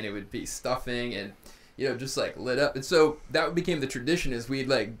turkey, and it would be stuffing, and just like lit up. And so that became the tradition. Is we'd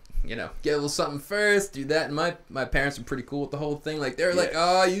like get a little something first, do that. And my parents were pretty cool with the whole thing. Like they were like,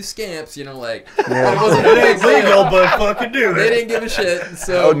 "Oh, you scamps," like it wasn't it ain't legal, but fucking do it. They didn't give a shit. And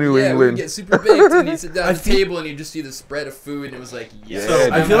so New England. we'd get super baked, and you sit down at the table, and you just see the spread of food, and it was like, yes. Yeah,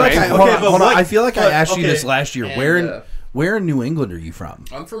 I feel like I feel like I asked you this last year. And, Where in New England are you from?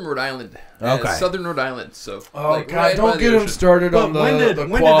 I'm from Rhode Island. Okay. Southern Rhode Island. So. Oh, God, don't get him started on the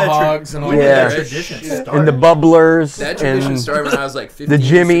quahogs and all that tradition start? And the bubblers. That tradition started when I was like 15, the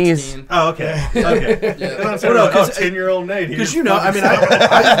Jimmies. 16. Oh, okay. Okay. Yeah. 10-year-old Nate. Because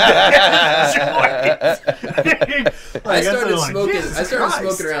I started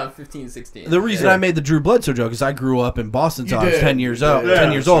smoking around 15, 16. The reason I made the Drew Bledsoe joke is I grew up in Boston until I was 10 years old.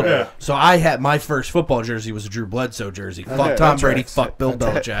 10 years old. Yeah. So I had my first football jersey was a Drew Bledsoe jersey. Fuck Tom Brady. Fuck Bill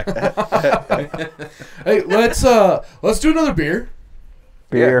Belichick. Hey, let's do another beer.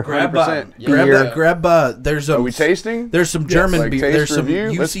 Beer. Grab there's Are we tasting? There's some German Like beer. There's some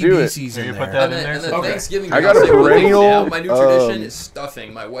review? Let's do it. UCBCs in put there. that And then Thanksgiving. I got a perennial. My new tradition is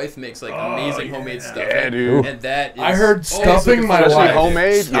stuffing. My wife makes like amazing homemade stuffing. Yeah, dude. And that is I heard stuffing my Especially wife.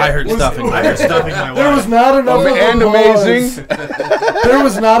 homemade. Yeah. I heard stuffing. I heard stuffing. There was not enough of And a amazing. pause. There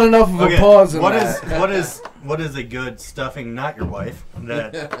was not enough of a pause in that. What is a good stuffing, not your wife,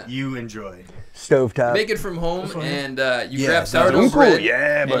 that you enjoy? Stovetop. Make it from home, and you Yeah, grab sourdough Dunkel, bread,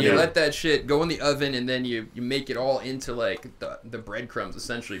 yeah, and buddy. you let that shit go in the oven, and then you make it all into like the breadcrumbs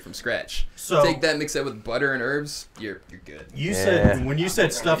essentially from scratch. So take that, mix that with butter and herbs, you're good. You said when you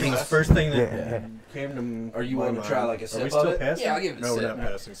said stuffing, the first thing that came to Are you my willing to mind- try like a Are sip we still of it? passing? Yeah, I'll give it a No, sip. we're not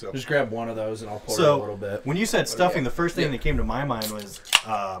passing. So Just grab one of those and I'll pour it a little bit. when you said stuffing, the first thing that came to my mind was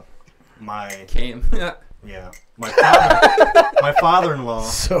my Came. my father-in-law.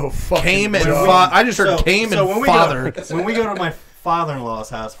 So fucking Came and dumb. I just heard came and when father. when we go to my father-in-law's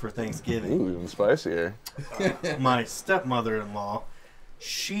house for Thanksgiving, Ooh, even spicier. my stepmother-in-law,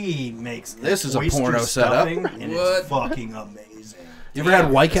 she makes This is a oyster porno setup. stuffing, and What? it's fucking amazing. You ever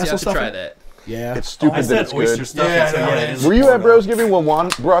had White You Castle have to try stuffing? that. Yeah. It's stupid I that said it's oyster good. stuffing. Yeah, so I know. it is Were you at porno. Brosgiving when Juan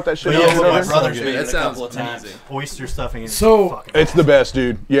brought that shit Yeah, over? my brother's Yeah, made that it a sounds couple of times. amazing. Oyster stuffing is So- fucking It's the best,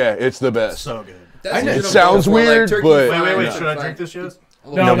 dude. Yeah, it's the best. so good. That's I know. what It I'm sounds going for, weird, turkey but- fine, Wait. turkey Should I fine. drink this, Joe?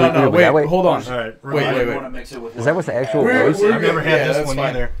 No. Wait, hold on. All right. Wait. Mix it with Is that what's the actual We're- roast? we're- I've never had Yeah, this that's one fine.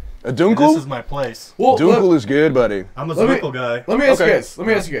 either. A And dunkel? this is my place. Well, Dunkel is good, buddy. I'm a let me- Zwickel guy. let me ask Okay. you guys. Let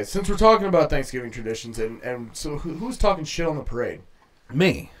me ask you guys. Since we're talking about Thanksgiving traditions, and so who's talking shit on the parade?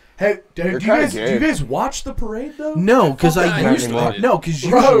 Me. Hey, do you kinda guys gay. watch the parade though? No, because Fuck I that. used Not to. No, because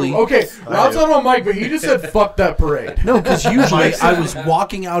Rob, usually. okay, Rob's not on mic, but he just said "fuck that parade." No, because usually I was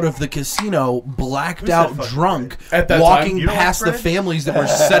walking out of the casino, blacked Who said out, fuck drunk, At that walking time? You don't past watch the parade? families that were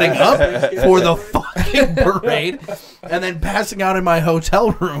setting up for the fucking parade, and then passing out in my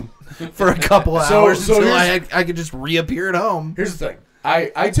hotel room for a couple hours so until I could just reappear at home. Here's the thing.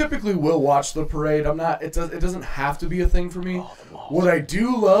 I typically will watch the parade. It doesn't have to be a thing for me. What I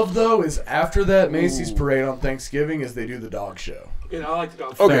do love though is after that Macy's parade on Thanksgiving is they do the dog show. I like the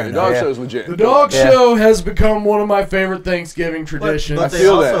dog show. Okay, the dog show is legit. The dog show has become one of my favorite Thanksgiving traditions. But they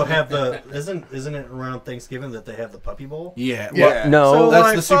also have the isn't it around Thanksgiving that they have the puppy bowl? Yeah. No, so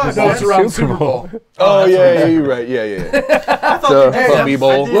that's the Super Bowl. No, it's around Super Bowl. Oh yeah, you're right. Yeah. Puppy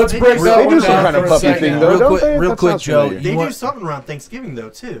bowl. Let's break that They one do some down kind for of a puppy second. thing though. Real quick, Joe. They do something around Thanksgiving though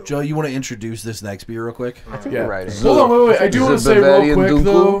too. Joe, you want to introduce this next beer real quick? I think you're right. Hold on, wait. I do want to say real Bavarian quick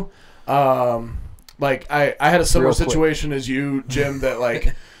Dunkel. though. Like I had a similar Real quick. situation as you, Jim, that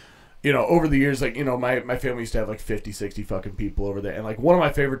like, you know, over the years, like, you know, my family used to have like 50, 60 fucking people over there. And like one of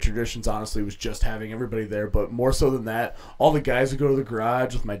my favorite traditions, honestly, was just having everybody there. But more so than that, all the guys would go to the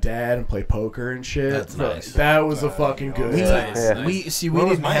garage with my dad and play poker and shit. That's nice. That was a fucking good time. Yeah. We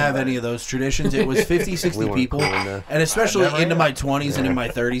didn't have any of those traditions. It was 50, 60 people. And especially into my 20s and in my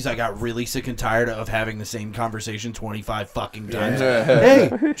 30s, I got really sick and tired of having the same conversation 25 fucking times.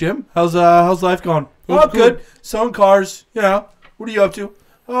 Hey, Jim, how's life going? Oh, good. Selling cars, you know. What are you up to?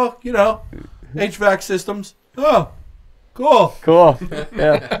 Oh, you know, HVAC systems. Oh, cool. Cool.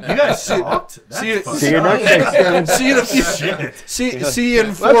 Yeah. You guys talked. See you next Thanksgiving. See you in a few. See you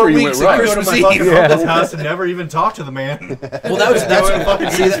in 4 where you weeks went at right. Go to Christmas my Eve. fucking uncle's house and never even talk to the man. Well,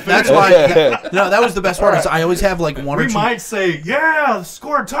 that's why. No, that was the best part. Is I always have like one or We two. might say, yeah,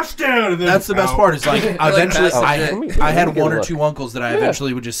 score a touchdown. And then That's the best part. Is like eventually passing I had Let me get one a or look. two uncles that I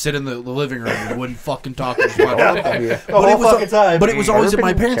eventually would just sit in the living room and wouldn't fucking talk. Or just watch Yeah. but it was always at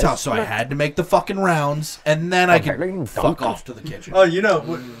my parents' house, so I had to make the fucking rounds, and then I could fuck off to the kitchen. Oh, you know,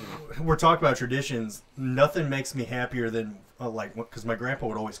 we're talking about traditions. Nothing makes me happier than like because my grandpa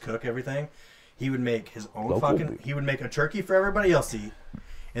would always cook everything. He would make his own He would make a turkey for everybody else to eat,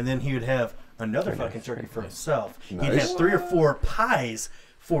 and then he would have another fucking turkey for himself. He'd have 3 or 4 pies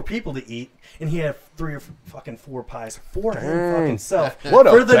for people to eat, and he had 3 or fucking 4 pies for him fucking self. What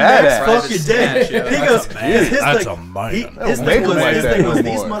a for the badass. next fucking day. He goes, That's a man. his make thing was, him like his that thing was no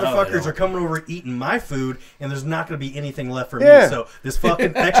these more. motherfuckers are coming over eating my food, and there's not going to be anything left for Yeah. me. So this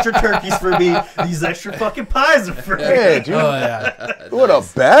fucking extra turkey's for me. These extra fucking pies are for me. Yeah, dude. Oh yeah. What a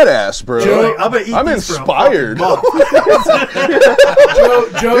badass, bro. Joe, I'm gonna eat I'm these for a inspired. Joe,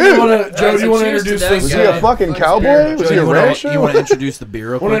 do you want to introduce to that this? Was he a fucking cowboy? Was he a rancher? You want to introduce the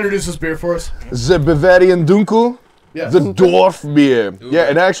beer real Want to quick? introduce this beer for us? The Bavarian Dunkel. Yes. The Dorf beer. Yeah,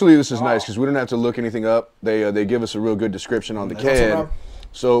 and actually this is nice because we don't have to look anything up. They give us a real good description on the can.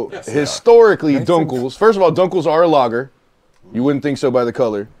 So historically, Dunkels. First of all, Dunkels are a lager. You wouldn't think so by the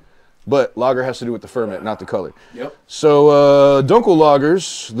color, but lager has to do with the ferment, not the color. Yep. So Dunkel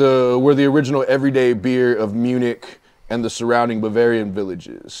lagers were the original everyday beer of Munich and the surrounding Bavarian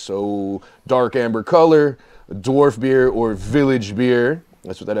villages. So dark amber color, dwarf beer or village beer.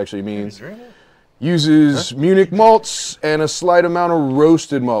 That's what that actually means. Uses Munich malts and a slight amount of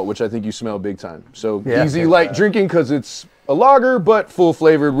roasted malt, which I think you smell big time. So easy, light drinking because it's a lager, but full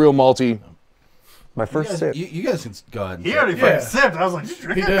flavored, real malty. My first sip. You guys can go ahead. And He already fucking sipped. I was like, just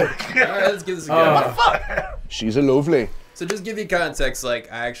drink He it. did. All right, let's give this a go. She's a lovely. So just give you context, like,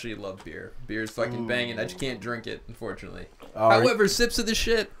 I actually love beer. Beer is fucking banging. I just can't drink it, unfortunately. However, sips of the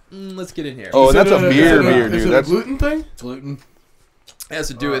shit, let's get in here. Oh, that's a beer, Is dude. it a That's gluten thing? gluten. It has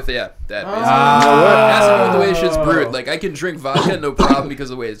to do with, that. Basically. You know what? It has to do with the way shit's brewed. Like, I can drink vodka, no problem, because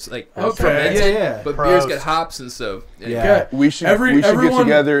of the way it's, like, fermented. Yeah. But beers get hops, and so... Yeah. We should get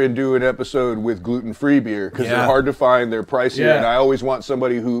together and do an episode with gluten-free beer because they're hard to find, they're pricey, and I always want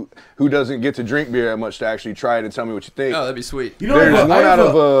somebody who doesn't get to drink beer that much to actually try it and tell me what you think. Oh, that'd be sweet. You know, There's one out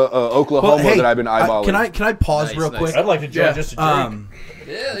of Oklahoma that I've been eyeballing. Can I pause real quick? I'd like to join just a drink.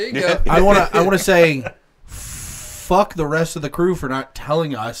 Yeah, there you go. I wanna say, fuck the rest of the crew for not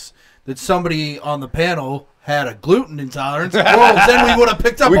telling us that somebody on the panel had a gluten intolerance. Well, then we would have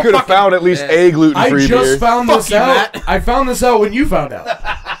picked up. We could have found at least a gluten-free I beer. just found Fuck this you, out. Matt. I found this out when you found out.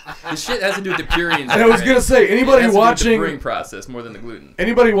 This shit has to do with the purity. And I was gonna say, anybody the watching, brewing process more than the gluten.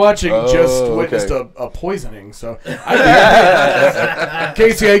 anybody watching just Oh, witnessed okay. a poisoning. So,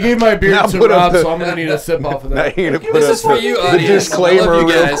 Casey, I gave my beer Now to put up Rob, the- so I'm gonna need a sip off of Now that. you're gonna put This up is for you, the audience. disclaimer I love you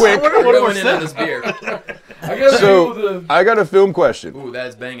real guys. quick. We're going in on this beer. I gotta So do the. I got a film question Ooh, that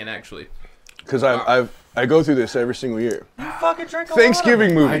is banging, actually. because I go through this every single year. Fucking drink a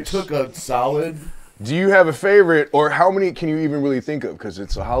Thanksgiving movies. I took a solid. Do you have a favorite, or how many can you even really think of? Because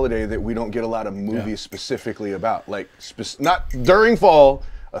it's a holiday that we don't get a lot of movies specifically about. Like, not during fall,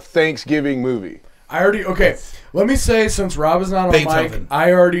 a Thanksgiving movie. Okay, let me say, since Rob is not on Beethoven. mic,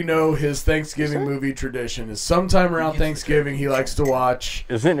 I already know his Thanksgiving movie tradition is sometime around Thanksgiving he likes to watch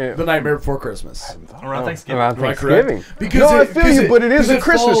Isn't it? The Nightmare Before Christmas. Around Thanksgiving. Around Am I Thanksgiving. correct? Because No, I feel you, but it is a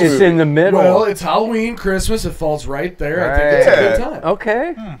Christmas falls, movie. It's in the middle. Well, it's Halloween, Christmas. It falls right there. I think it's a Right. good time.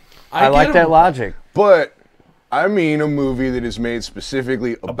 Okay. I I like get that him. logic. But I mean a movie that is made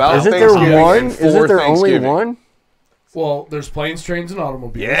specifically about Isn't there Thanksgiving one? and for Isn't there only Thanksgiving. one? Well, there's Planes, Trains, and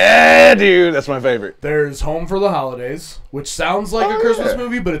Automobiles. Yeah, dude, that's my favorite. There's Home for the Holidays, which sounds like a Christmas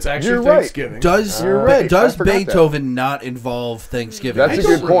movie, but it's actually You're right. Thanksgiving. Does You're right. does I forgot that. Beethoven not involve Thanksgiving? That's a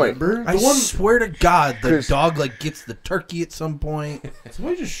good point. Remember? I The one, swear to God, the 'Cause- dog like gets the turkey at some point.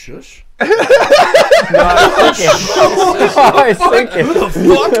 somebody just shush. I was thinking.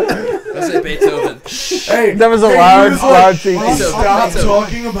 Let's say Beethoven. Hey, That was a hey, loud, he was loud thinking. Stop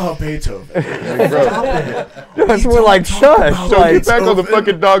talking about Beethoven. That's more like shush. So Like, get back on the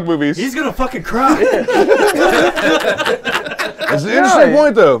fucking dog movies. He's gonna fucking cry. It's an interesting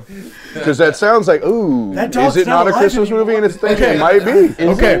point though, because that sounds like, ooh, That is dog's it not not a alive Christmas movie? And it's thinking Okay. it might be,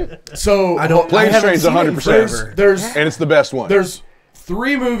 Okay, so I don't. Planes, I haven't Trains, seen it 100%. forever. there's and it's the best one. there's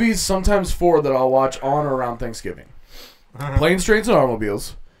 3 movies, sometimes 4, that I'll watch on or around Thanksgiving. Planes, Trains, and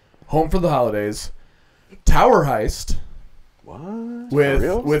Automobiles, Home for the Holidays, Tower Heist.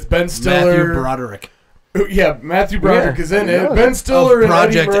 What? With Ben Stiller. Matthew Broderick. Yeah, Matthew Broderick is in I it. know Ben that. Stiller Of and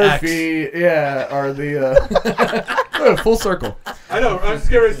Project Eddie X. Murphy, are the full circle. I know. I was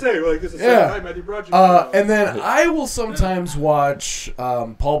just going to say, like, this is Yeah. Matthew Broderick. And then I will sometimes watch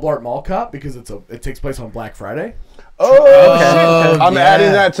Paul Blart Mall Cop because it takes place on Black Friday. Oh, I'm yeah.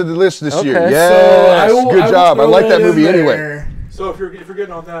 adding that to the list this year. Okay. Yes, I good job. I throw like that in movie anyway. there. So if you're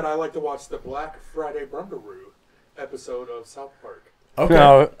getting on that, I like to watch the Black Friday Bungaroo episode of South Park. Okay.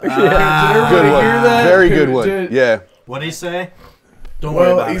 no. Did Good everybody one. hear that? Very good one. Yeah. What'd he say? Don't worry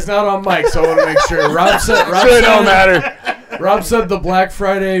Well, about he's it. not on mic, so I want to make sure. Rob said Don't matter. Rob said the Black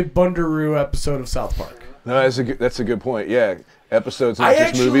Friday Bundaroo episode of South Park. No, that's a good point. Yeah, episodes, not I just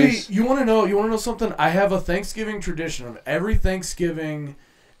actually, movies. you want to know something? I have a Thanksgiving tradition of every Thanksgiving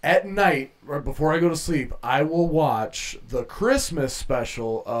at night, right before I go to sleep, I will watch the Christmas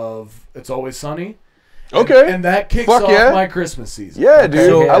special of It's Always Sunny. Okay. And that kicks Fuck off yeah. my Christmas season. Yeah, dude.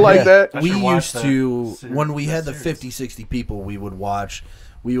 So, I like that. I We should watch used that to, series. when we had the Series. 50, 60 people, we would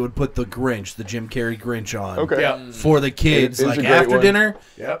put the Grinch, the Jim Carrey Grinch on. Okay. Yeah. For the kids, It is like a great after one. dinner,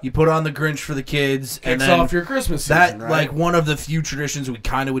 Yep. you put on the Grinch for the kids, and Kicks then off your Christmas season, that right? like one of the few traditions we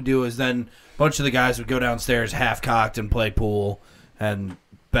kind of would do is then a bunch of the guys would go downstairs half cocked and play pool and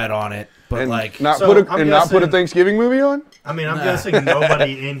bet on it, but And like not So, put a I'm not put a guessing- Thanksgiving movie on. I mean, I'm Nah. guessing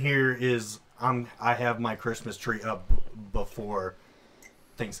nobody in here is. I have my Christmas tree up before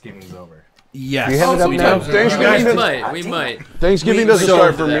Thanksgiving's over. yes, You have it up we now? do. Thanksgiving We doesn't- might. Thanksgiving We- doesn't so-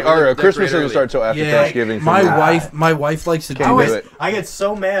 start for me, or Decorate Christmas doesn't early. start till after Yeah, Thanksgiving. For my me. wife likes to Can't do do it. it. I get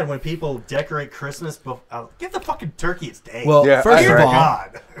so mad when people decorate Christmas. Give the fucking turkey its day. Well, Yeah, first I of agree. all,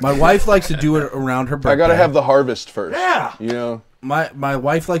 God. my wife likes to do it around her birthday. I gotta have the harvest first. Yeah. You know. My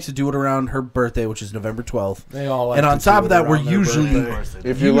wife likes to do it around her birthday, which is November 12th. They all like And on to top do of it that, we're around their usually birthday.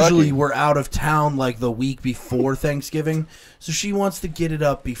 If you're usually lucky. we're out of town like the week before Thanksgiving, so she wants to get it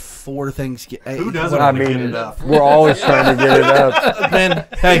up before Thanksgiving. Who doesn't I want to get mean, it up? we're always trying to get it up. Man,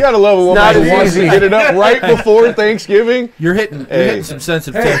 You hey, gotta love a woman not who as wants to easy. get it up right before Thanksgiving. you're hitting some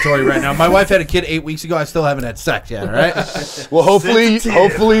sensitive territory right now. My wife had a kid 8 weeks ago. I still haven't had sex yet. All right. Well, hopefully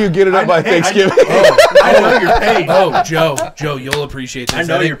you get it up by Thanksgiving. I know your pain. Oh, Joe, you'll appreciate this. I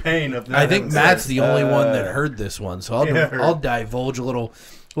know think- your pain. Of I think not Matt's having the sex. only one that heard this one, so Yeah. I'll divulge a little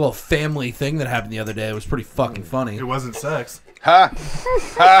family thing that happened the other day. It was pretty fucking funny. It wasn't sex. Ha!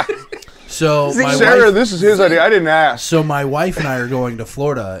 Ha! So my Sarah, wife, this is his idea. I didn't ask. so my wife and I are going to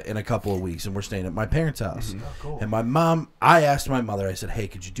Florida in a couple of weeks, and we're staying at my parents' house. And my mom, I asked my mother, I said, "Hey,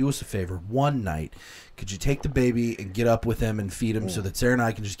 could you do us a favor? One night, could you take the baby and get up with him and feed him so that Sarah and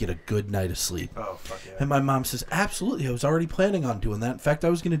I can just get a good night of sleep?" Oh fuck yeah. And my mom says, "Absolutely. I was already planning on doing that. In fact, I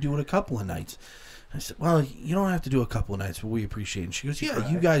was going to do it a couple of nights." I said, "Well, you don't have to do a couple of nights, but we appreciate it." And she goes, "Yeah,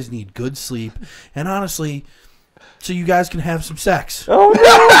 you guys need good sleep. And honestly, so you guys can have some sex." Oh,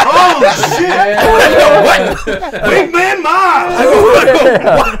 Big man, mom.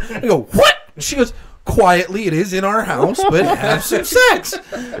 I go, "What?" She goes, "Quietly, it is in our house, but have some sex."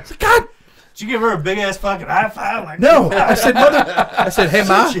 I said, "God, Did you give her a big ass fucking high five? Like, no." I said, "Mother," I said, "Hey,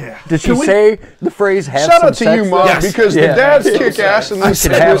 Ma." Yeah. did she say the phrase "have Shout some out to sex"? you, Mom, Yes. because Yeah. the dads kick ass in this,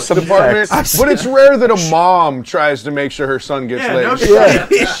 could have some department. sex. But it's rare that a mom tries to make sure her son gets Yeah, laid. no Yeah.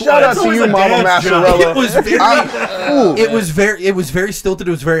 Shout out It's to always you, a Mama dad's job. Massarella. It was very, Ooh. it was very stilted.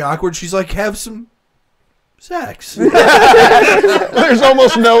 It was very awkward. She's like, "Have some Sex. There's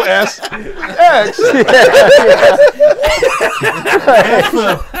almost no S. X.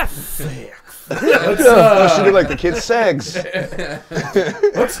 That should be like the kid's segs.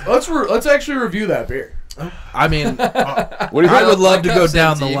 Let's actually review that beer. I mean, what do you think? I would love to go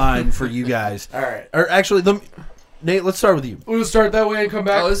down the line for you guys. All right. Or actually, Nate, let's start with you. We'll start that way and come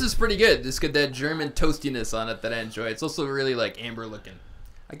back. Oh, this is pretty good. It's got that German toastiness on it that I enjoy. It's also really like amber looking.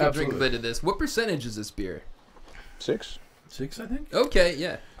 I can drink a bit of this. What percentage is this beer? 6, I think. Okay,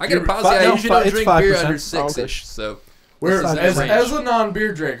 yeah. I got a policy. I usually don't drink beer under 6-ish, so. As a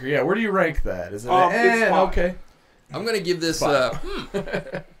non-beer drinker, where do you rank that? Is it okay? I'm gonna give this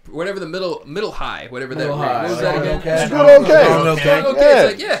whatever the middle high, whatever middle that. High. What was that again? Okay. Strong okay.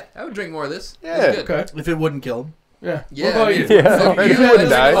 It's like I would drink more of this. Yeah. Okay. If it wouldn't kill him. Yeah. Yeah. What about you? If you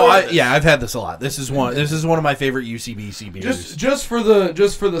wouldn't die. I've had this a lot. This is one of my favorite UCBC beers. Just for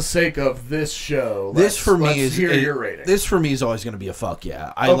the sake of this show. This for me is your rating. This for me is always going to be a fuck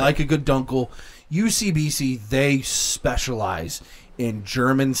yeah. I like a good dunkel. UCBC, they specialize in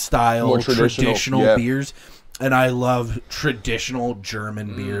German style More traditional beers, and I love traditional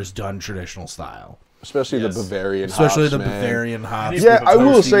German beers done traditional style. Especially the Bavarian Especially hops, the man. Bavarian hops. Yeah, I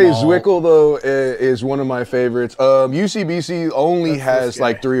will say malt. Zwickel, though, is one of my favorites. UCBC only has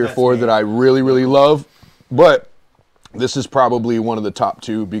like 3 or 4 that I really, really love. But this is probably one of the top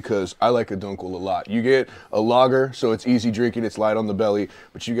 2 because I like a Dunkel a lot. You get a lager, so it's easy drinking, it's light on the belly,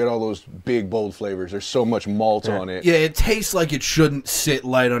 but you get all those big, bold flavors. There's so much malt on it. Yeah, it tastes like it shouldn't sit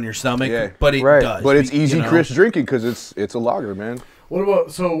light on your stomach, but it does. But it's easy, crisp drinking because it's a lager, man. What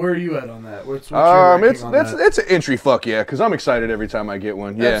about, so where are you at on that? What's your ranking on that? It's an entry fuck yeah, because I'm excited every time I get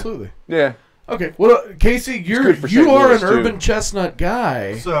one. Yeah. Absolutely. Yeah. Okay. Well, Casey, you are an urban chestnut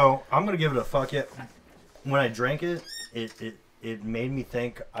guy. So I'm gonna give it a fuck yeah. When I drank it, it made me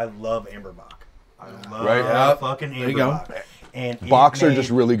think I love Amberbach. I love fucking Amberbach. And Bachs are just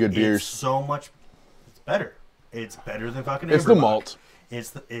really good beers. So much, it's better. It's better than fucking Amberbach. It's the malt.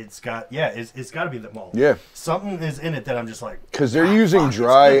 It's got to be the malt. Yeah. Something is in it that I'm just like, because they're using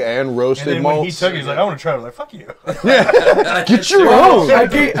dry and roasted malts. When he took it, he's like, I want to try it. I'm like, fuck you. Yeah. Get your own. I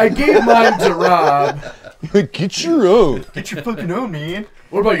gave mine to Rob. Get your own. Get your fucking own, man.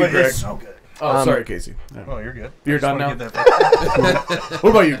 What about you, Greg? It's so good. Oh, sorry, Casey. Oh, you're good. You're done now. What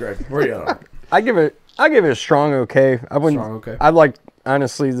about you, Greg? Where are you at? I give it a strong okay. I wouldn't. Strong okay. I like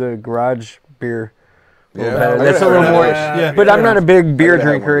honestly the garage beer. Yeah, that's a little more. Yeah, but I'm not a big beer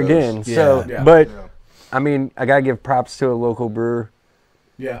drinker again. So, but I mean, I gotta give props to a local brewer.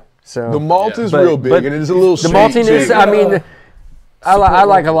 Yeah. So the malt is real big, and it is a little. The maltiness. I mean, I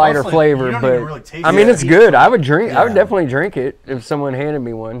like a lighter flavor, but I mean, it's good. I would drink. I would definitely drink it if someone handed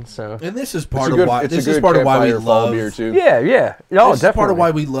me one. So. And this is part of why. This is part of why we love beer too. Yeah, yeah. Oh, this is part of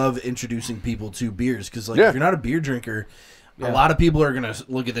why we love introducing people to beers because, like, if you're not a beer drinker. A lot of people are going to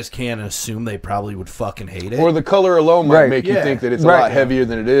look at this can and assume they probably would fucking hate it. Or the color alone might make you think that it's a lot heavier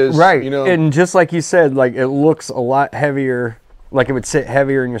than it is. Right. You know? And just like you said, like it looks a lot heavier, like it would sit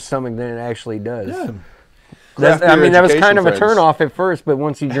heavier in your stomach than it actually does. Yeah. I mean, that was kind of a turn-off at first, but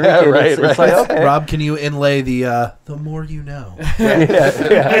once you drink it, it's like, okay. Rob, can you inlay the more you know?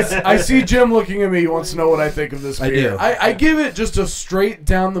 I see Jim looking at me. He wants to know what I think of this beer. I do. I give it just a straight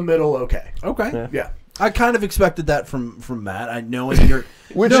down the middle okay. Okay. Yeah. I kind of expected that from Matt. I know you're...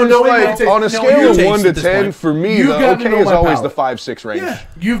 Which is like, on a scale of 1 to 10, for me, the okay is always the 5-6 range. Yeah.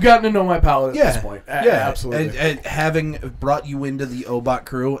 You've gotten to know my palate at this point. Yeah, absolutely. And having brought you into the OBOT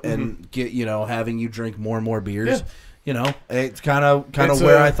crew and having you drink more and more beers, it's kind of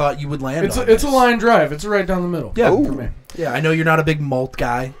where I thought you would land. It's a line drive. It's right down the middle. Yeah, for me. Yeah, I know you're not a big malt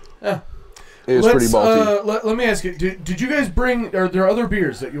guy. Yeah, it's pretty malty. Let me ask you: Did you guys bring? Are there other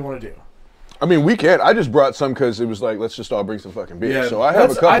beers that you want to do? I mean, we can. I just brought some because it was like, let's just all bring some fucking beer. Yeah, so I have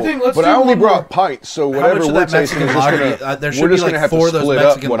a couple. But I only brought pints, so whatever we're tasting is just going to have to split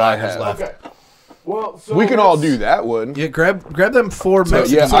up what I have. Okay. Well, so we can all do that one. Yeah, grab them 4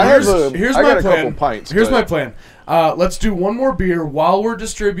 Mexican. Yeah, I got a couple pints. Here's my plan. Let's do one more beer while we're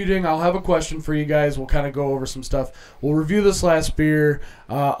distributing. I'll have a question for you guys. We'll kind of go over some stuff. We'll review this last beer.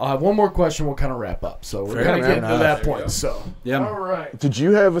 I'll have one more question. We'll kind of wrap up. So we're kind of getting to that point. So all right. Did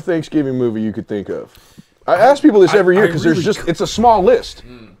you have a Thanksgiving movie you could think of? I ask people this every year because it's a small list,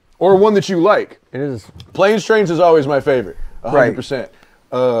 or one that you like. It is. Planes, Trains is always my favorite. 100%.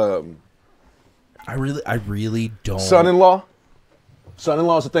 I really don't. Son-in-Law.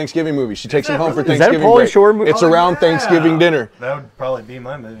 Son-in-Law's a Thanksgiving movie. She takes him home for Thanksgiving. Is that a Pauly Shore movie? It's around Thanksgiving dinner. That would probably be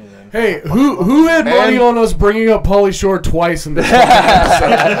my movie then. Hey, who had money on us bringing up Pauly Shore twice in this?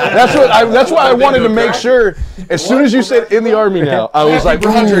 That's why I wanted to make sure. As soon as you said in the Army now, I was like,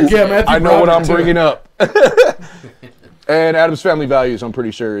 I know what I'm bringing up. And Adam's Family Values, I'm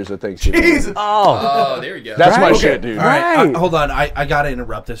pretty sure, is a Thanksgiving. Jesus. Oh, there we go. That's my shit, dude. All right, Right. hold on. I got to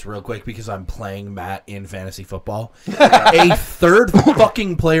interrupt this real quick because I'm playing Matt in fantasy football. A third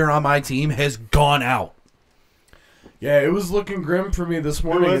fucking player on my team has gone out. Yeah, it was looking grim for me this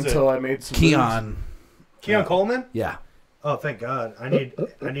morning until I made some Keon. Keon Coleman? Yeah. Oh, thank God. I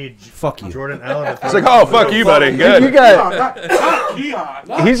need Fuck you. Jordan Allen. It's like, oh, fuck you, buddy. Good. You got,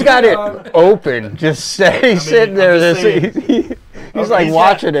 he's got it open. Just sitting there. He's like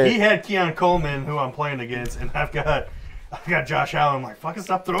watching it. He had Keon Coleman, who I'm playing against, and I've got Josh Allen. I'm like, fucking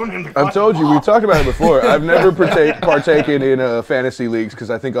stop throwing him the I've told you, we've talked about it before. I've never partaken in fantasy leagues because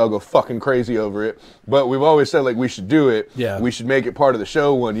I think I'll go fucking crazy over it. But we've always said, like, we should do it. Yeah. We should make it part of the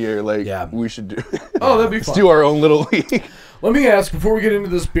show one year. Like, Yeah. we should do it. Oh, that'd be fun. Let's do our own little league. Let me ask before we get into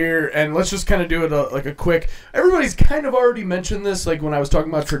this beer, and let's just kind of do it like a quick. Everybody's kind of already mentioned this, like when I was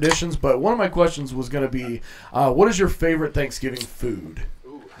talking about traditions. But one of my questions was going to be, what is your favorite Thanksgiving food?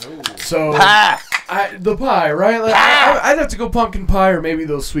 So the pie, right? Like, I'd have to go pumpkin pie or maybe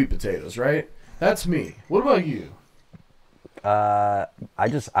those sweet potatoes, right? That's me. What about you? I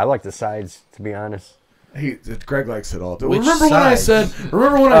like the sides, to be honest. Greg likes it all. Which Remember when I said sides? he's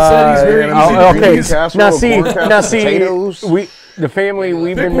very easy to okay. please? Now see, potatoes. the family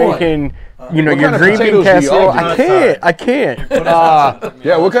we've Pick been one. making. What Your kind of green bean potatoes do y'all casserole. do? I can't.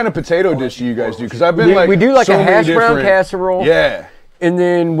 Yeah, what kind of potato dish do you guys do? Because I've been we do like so a many hash brown different- casserole. Yeah. And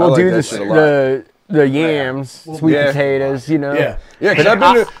then we'll like do that shit a lot. the yams, sweet Yeah. potatoes, Yeah. Yeah, because I've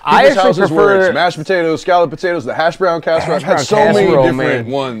been to I people's actually houses where prefer- it's mashed potatoes, scalloped potatoes, the hash brown casserole. I've Hash had so brown many casserole, different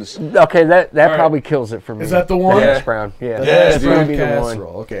man. ones. Okay, that right. probably kills it for me. Is that the one? Yeah. Hash brown? Yeah. The Yeah, hash dude. brown Would be the one.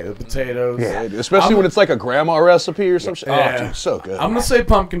 casserole. Okay, the potatoes. Yeah. Especially when it's like a grandma recipe or some shit. Yeah. Oh, dude, so good. I'm gonna say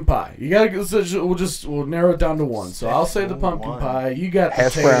pumpkin pie. You gotta. We'll narrow it down to one. So I'll say the pumpkin pie. You got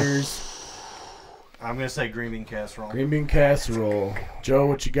Hash brown. potatoes. I'm gonna say green bean casserole. Green bean casserole. Joe,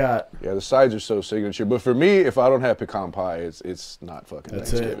 what you got? Yeah, the sides are so signature. But for me, if I don't have pecan pie, it's not fucking That's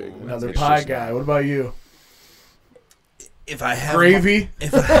Thanksgiving. it. Another It's pie just guy. not. What about you? If I have Gravy. You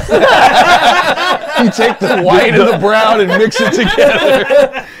take the white and the brown and mix it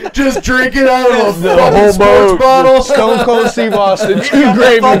together. Just drink it out of a whole sports boat. bottle. Stone Cold Steve Austin, 2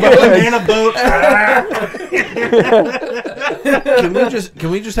 gravy Banana boats. boat.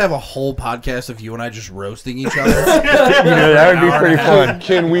 Can we just have a whole podcast of you and I just roasting each other? That would be pretty fun.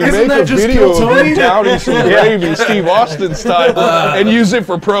 Can we Isn't make that a just video Kill of Tony? him downing some gravy, Steve Austin style, and use it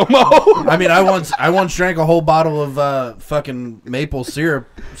for promo? I mean, I once drank a whole bottle of fucking maple syrup,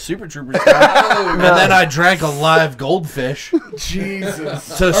 Super Trooper stuff, and then I drank a live goldfish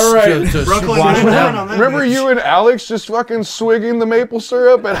Jesus. to All right. to Brooklyn wash it Nine-Nine down. on that Remember bitch. you and Alex just fucking swigging the maple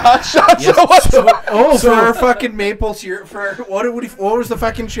syrup at Hot Shots? For our fucking maple syrup, what was the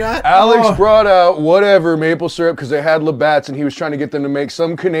fucking shot? Alex brought out whatever maple syrup because they had Labatt's and he was trying to get them to make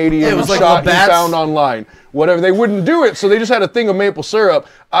some Canadian It was like shot he Labatt's. found online. Whatever, they wouldn't do it, so they just had a thing of maple syrup.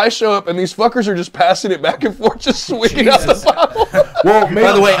 I show up and these fuckers are just passing it back and forth, just swigging out the bottle. Well,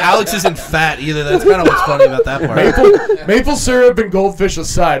 By the way, Alex isn't fat either. That's kind of what's funny about that part. maple syrup and goldfish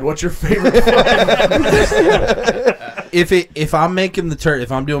aside, what's your favorite? If I'm making the turkey,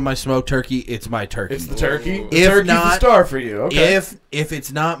 if I'm doing my smoked turkey, it's my turkey. It's the turkey. The If turkey's the not- star for you. Okay. If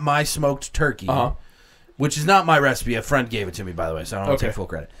it's not my smoked turkey, Uh-huh. which is not my recipe, a friend gave it to me, by the way, so I don't want to Okay. take full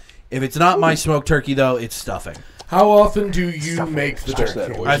credit. If it's not my smoked turkey, though, it's stuffing. How often do you make the Just that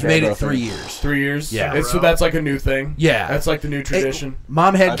turkey? voice. I've made it Stuffing. 3 years. 3 years. Yeah. So that's like a new thing. Yeah. That's like the new tradition.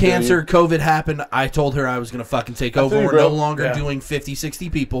 Mom I had feel cancer. you. COVID happened. I told her I was going to fucking take over. feel you, We're bro. no longer Yeah. doing 50, 60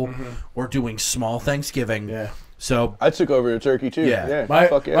 people. We're doing small Thanksgiving. Yeah. So I took over a turkey too. Yeah. My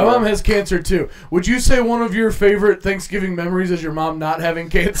Fuck yeah, mom bro. has cancer too. Would you say one of your favorite Thanksgiving memories is your mom not having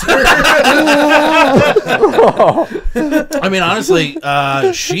cancer? I mean, honestly,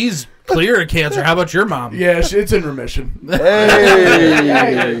 she's clear of cancer. How about your mom? Yeah, it's in remission.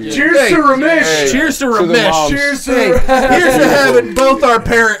 Hey. Cheers to remission. Hey. Cheers to the Ramesh. moms. Cheers to Here's to having both our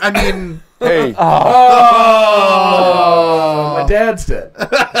parents. I mean, Hey, Oh, my dad's dead.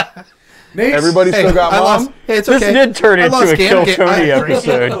 Nate's, everybody still got I mom? lost. Hey, it's This okay. did turn I into lost a Kill Gam- Tony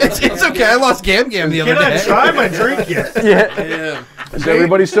episode. It's okay. I lost Gam Gam the other Can I day. try my drink yet? Yeah. Yeah. Does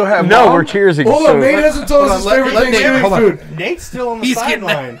everybody still have No, mom? we're cheersing. Hold so on, Nate hasn't told us his Hold on, favorite let Nate- Thanksgiving hold on. food. Nate's still on the He's getting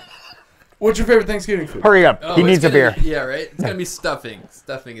sideline. What's your favorite Thanksgiving food? Hurry up. Oh, He it's needs a gonna- beer. Yeah, right. It's gonna be stuffing.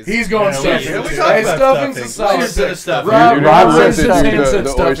 Stuffing is. He's going Yeah, stuffing. we Hey, talked about stuffing's a stuffing. solid Oyster pick. stuffing. Rob, Dude, Rob Rob said ripped Sam into said the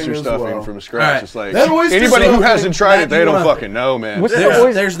stuffing oyster as stuffing well. from scratch. Alright. It's like That oyster anybody who stuffing- hasn't tried Matt, it, they you don't wanna- fucking know, man. What's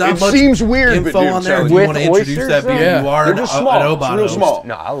There's not It much seems weird, info but dude, on I'm there. telling If you. you want to With introduce oysters, that beer, though? you are They're an just small. It's Oba real host. small.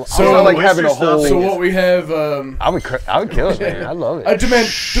 No, It's not like having a whole. So what we have, I would kill it, man. I love it. I demand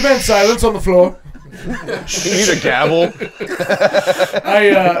silence on the floor. You need a gavel.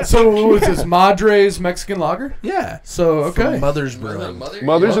 So what was this? Madre's Mexican Lager? Yeah. So okay. From Mother's Brewing.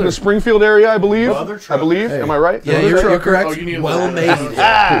 Mother's in the Springfield area, I believe. Mother I believe. Hey. Am I right? Yeah, you're correct. Oh, you need well made.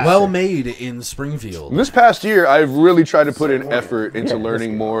 Well made in Springfield. This past year, I've really tried to put in effort into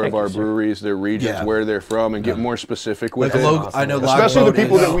learning more of our breweries, their regions, where they're from, and get more specific with it. I know, especially the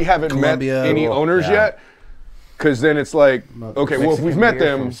people is that we haven't Columbia, met any owners yet. Because then it's like, okay, well, if we've met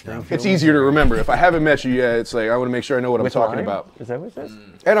them, it's easier to remember. If I haven't met you yet, it's like, I want to make sure I know what I'm talking about. Is that what it says?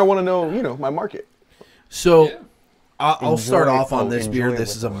 And I want to know, my market. So, I'll start off on this beer.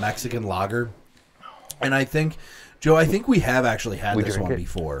 This is a Mexican lager. And I think, Joe, we have actually had this one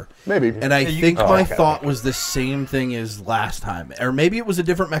before. Maybe. And I think my thought was the same thing as last time. Or maybe it was a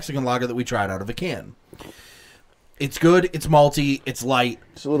different Mexican lager that we tried out of a can. It's good, it's malty, it's light.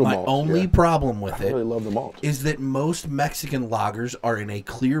 It's a little My malt, only problem with I really love the malt. is that most Mexican lagers are in a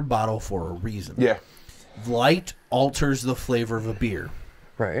clear bottle for a reason. Yeah. Light alters the flavor of a beer.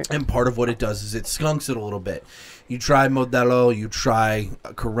 Right. And part of what it does is it skunks it a little bit. You try Modelo, you try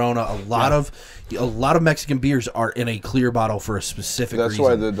Corona. A lot of Mexican beers are in a clear bottle for a specific reason. That's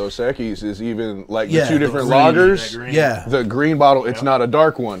why the Dos Equis is even like Yeah, the two the different green. lagers. Yeah. The green bottle, it's not a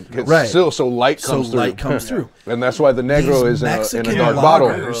dark one. It's Right. still so light comes So through. light comes through. And that's why the Negro These is in a Mexican dark lagers- bottle.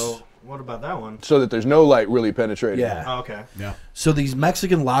 Well, what about that one? So that there's no light really penetrating. Yeah. Oh, okay. Yeah. So these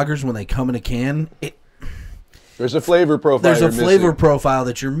Mexican lagers, when they come in a can, There's a flavor profile. there's a you're flavor missing. profile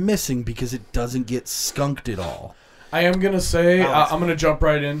that you're missing because it doesn't get skunked at all. I am gonna say I'm gonna jump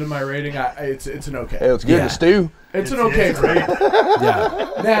right into my rating. It's an okay. Hey, it's good Yeah. to stew. It's an okay grade.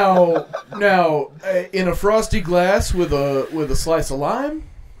 Yeah. Now, in a frosty glass with a slice of lime.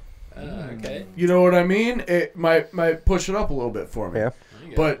 Okay. You know what I mean? It might push it up a little bit for me. Yeah.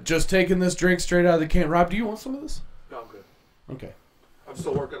 But just taking this drink straight out of the can. Rob, do you want some of this? No, I'm good. Okay. I'm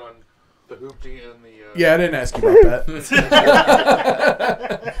still working on the hoopty and the. Yeah, I didn't ask you about that.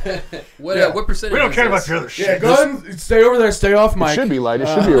 What percentage? We don't is care this? about your other shit. Yeah, go ahead and stay over there. Stay off It mic. should be light. It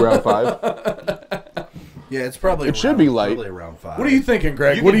should be around 5. Yeah, it's probably It should be light. Probably around 5. What are you thinking,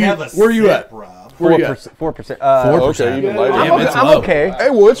 Greg? You what can are you? have a Where are you sip, at? Rob. Where are you at? 4%. 4%. Okay, even lighter. Damn, it's I'm low. okay. Hey,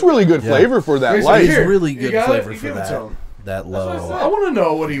 well, it's really good flavor for that Here's light. here. It's really You good got it? flavor You for give it to that. him. That I low. want to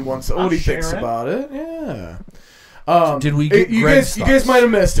know what he wants. What he thinks sharing. about it. Yeah. Did we get you Greg's guys thoughts? might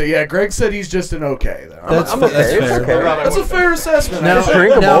have missed it. Yeah, Greg said he's just an okay. Though. That's I'm okay. That's It's fair. okay. That's a fair assessment. Now, actually.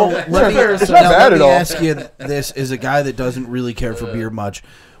 drinkable. now, It's let a me, fair It's now not assessment. bad let at me all. ask you this as a guy that doesn't really care for beer much.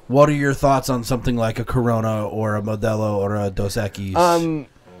 What are your thoughts on something like a Corona or a Modelo or a Dos Equis?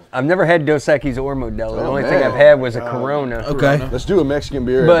 I've never had Dos Equis or Modelo. The Oh, only man. thing I've had was a Corona. Okay. Let's do a Mexican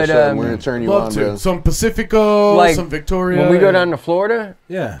beer But, episode. and we're going to turn you Love on, to. bro. Some Pacifico, Like, some Victoria. When we go down to Florida,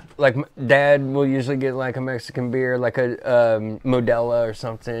 Yeah. like Dad will usually get like a Mexican beer, like a Modelo or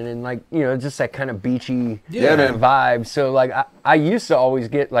something, and like just that kind of beachy Yeah, kind of vibe. So like I used to always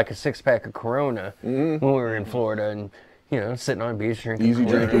get like a 6-pack of Corona when we were in Florida, and sitting on a beach drinking. Easy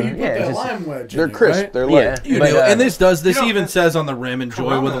Corona. drinking. You put Yeah, that just lime wedge. They're in it, crisp. right? They're light. yeah. You but, do. And this you know, even says on the rim,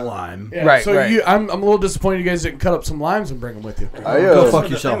 enjoy with a Corona. lime. Yeah, Right, So right. I'm a little disappointed you guys didn't cut up some limes and bring them with you. Go fuck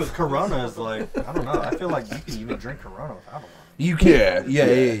The yourself. thing with Corona is like, I don't know. I feel like you can even drink Corona without one. You can. Yeah.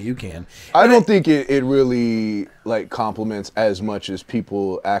 Yeah, you can. I don't think it really like complements as much as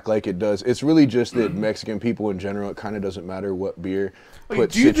people act like it does. It's really just that Mexican people in general, it kind of doesn't matter what beer.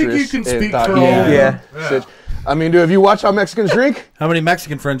 Put Do you think you citrus can and speak thought- for all of Yeah. them? I mean, dude, have you watched how Mexicans drink? How many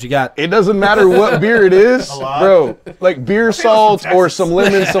Mexican friends you got? It doesn't matter what beer it is, lot. bro. Like beer salt or some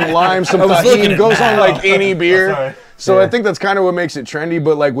lemon, some lime, some was looking tahini at goes on Matt. like any beer. Sorry. So I think that's kind of what makes it trendy.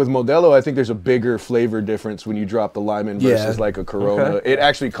 But like with Modelo, I think there's a bigger flavor difference when you drop the lime in versus Yeah. like a Corona. It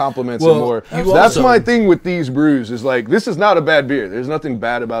actually complements Well, it more. you That's also- my thing with these brews is like, this is not a bad beer. There's nothing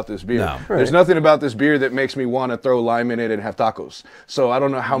bad about this beer. No. There's nothing about this beer that makes me want to throw lime in it and have tacos. So I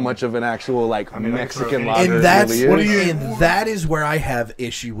don't know how much of an actual like mean, I can throw Mexican any- lager And that's really is. and that is where I have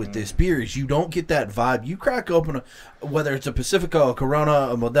issue with this beer is you don't get that vibe. You crack open whether it's a Pacifico, a Corona,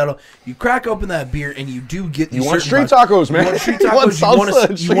 a Modelo, you crack open that beer and you do get You these want certain street vibes. tacos, man. You want street You want tacos.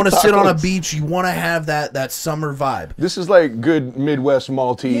 salsa, You want to street sit on a tacos. beach. You want to have that summer vibe. This is like good Midwest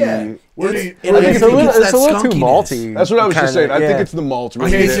malty. Yeah. Where do you- And I It's think a that little too skunkiness. malty. That's what I was just saying. kinda, I think yeah. it's the malt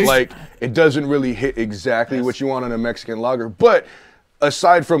really Okay, that, so- like it doesn't really hit exactly what you want in a Mexican lager. But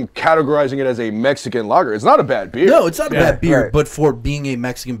aside from categorizing it as a Mexican lager, it's not a bad beer. No, it's not a bad beer, right. but for being a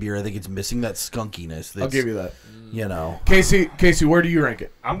Mexican beer, I think it's missing that skunkiness. That's, I'll give you that. You know. Casey, where do you rank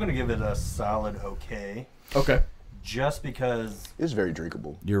it? I'm gonna give it a solid okay, Okay. just because It's very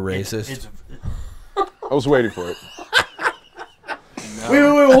drinkable. You're racist. it's I was waiting for it.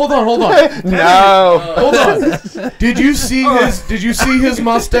 Wait, hold on. No. Hold on. Did you see his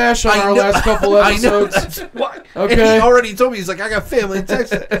mustache on our last couple episodes? I know. That's why. Okay. And he already told me, he's like, I got family in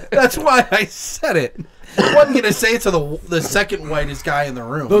Texas. That's why I said it. I wasn't going to say it to the second whitest guy in the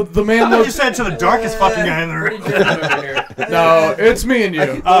room. The man I thought looked... you said to the darkest fucking guy in the room. No, it's me and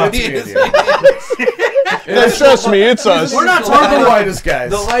you. Trust me, it's us. We're not We're talking the about whitest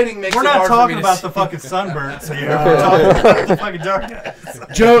guys. The lighting makes We're it not hard for talking me to about see. the fucking sunburns here. We're talking about the fucking dark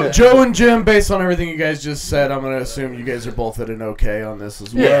guys. Joe and Jim, based on everything you guys just said, I'm going to assume you guys are both at an okay on this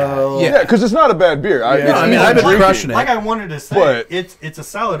as well. Yeah, because it's not a bad beer. Yeah. I mean, I've been drinking. crushing it. Like I wanted to say, But- it's a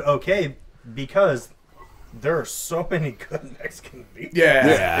solid okay because there are so many good Mexican beers.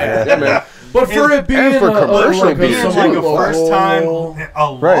 Yeah. Yeah, man. But for it being and for commercial like beers, It's somewhat like a local- first time,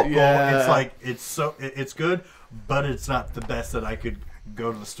 a Right. local. Yeah. It's like it's good, but it's not the best that I could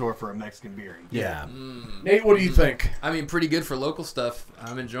go to the store for a Mexican beer. And get. Yeah. Nate, what do you think? I mean, pretty good for local stuff.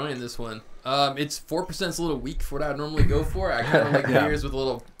 I'm enjoying this one. It's 4%. It's a little weak for what I'd normally go for. I kind of like beers with a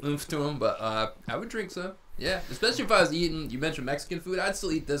little oomph to them, but I would drink some. Yeah, especially if I was eating. You mentioned Mexican food. I'd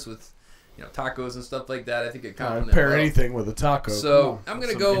still eat this with, tacos and stuff like that. I think it complements. Pair anything with a taco. So I'm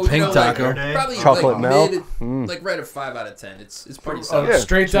gonna go pink taco. probably Chocolate like milk. mid, like right at 5 out of 10. It's pretty solid. Yeah.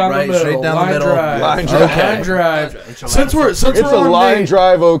 Straight down Right, the middle. straight down the line middle. drive. Line drive. Okay. Line drive. Since we're It's a on line Nate,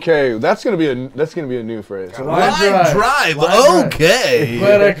 drive. Okay, that's gonna be a new phrase. Line drive. Okay.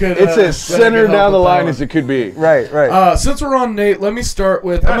 Glad I could. It's as center down the line as it. it could be. Right. Since we're on Nate, let me start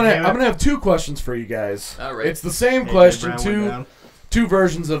with. I'm gonna have two questions for you guys. All right. It's the same question, two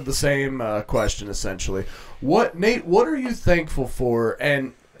versions of the same question, essentially. Nate? What are you thankful for?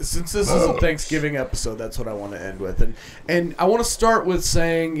 And since this is a Thanksgiving episode, that's what I want to end with. And I want to start with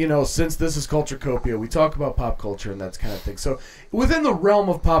saying, since this is Culture Copia, we talk about pop culture and that kind of thing. So within the realm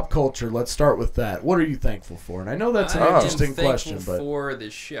of pop culture, let's start with that. What are you thankful for? And I know that's an interesting question, but for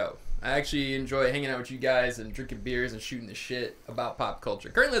this show. I actually enjoy hanging out with you guys and drinking beers and shooting the shit about pop culture.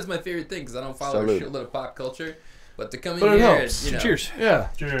 Currently, that's my favorite thing because I don't follow a shitload of pop culture. But to come in it here helps. and, Cheers. Yeah.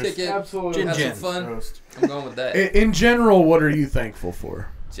 kick it, Absolutely. have some fun, I'm going with that. In general, what are you thankful for?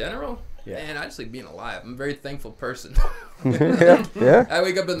 General? Yeah. Man, I just like being alive. I'm a very thankful person. Yeah. I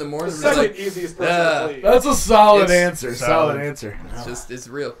wake up in the morning and Second like, easiest person to please. That's a solid It's answer. Solid solid. answer. it's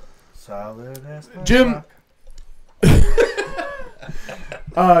real. Solid as Jim.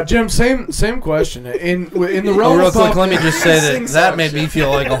 Jim, same question. In the realm Real of quick, pop, let me just say Sing that song made me shit. feel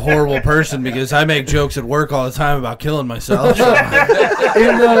like a horrible person because I make jokes at work all the time about killing myself. in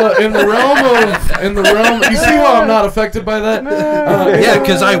the realm. You see how I'm not affected by that? Yeah,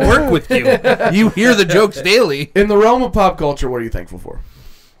 because I work with you. You hear the jokes daily. In the realm of pop culture, what are you thankful for?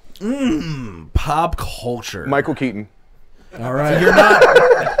 Pop culture. Michael Keaton. All right.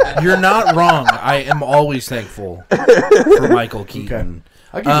 You're not wrong. I am always thankful for Michael Keaton.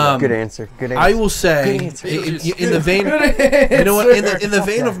 I'll give you that. Good answer. Good answer. I will say, Good answer. in the vein, you know what? In the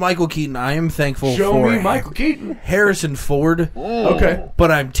vein of Michael Keaton, I am thankful Show for me Michael Keaton. Harrison Ford. Okay.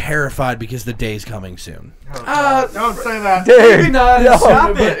 But I'm terrified because the day's coming soon. Don't say that. Maybe not. no.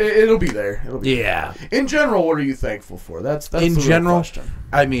 Stop it. It'll be there. Yeah. In general, what are you thankful for? That's In the real general, question.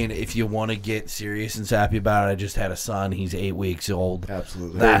 I mean, if you want to get serious and sappy about it, I just had a son. He's 8 weeks old.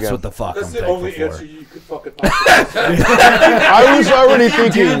 Absolutely. That's go. what the fuck That's I'm the thankful only for. answer you could fucking possibly I was already You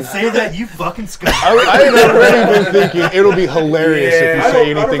thinking. didn't say that, you fucking scum. I had already been thinking it'll be hilarious if you I say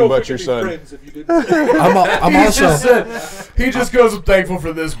don't know anything if but we your could be son. friends if you didn't say that. I'm He also just said he just goes, I'm thankful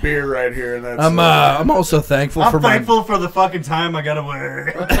for this beer right here, and that's I'm also thankful for I'm my thankful for the fucking time I gotta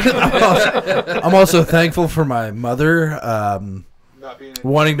wear. I'm also thankful for my mother Not being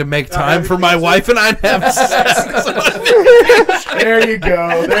wanting to make Not time having for my cancer. wife and I to have sex. There you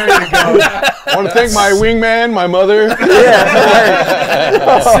go. There you go. I want to thank my wingman, my mother.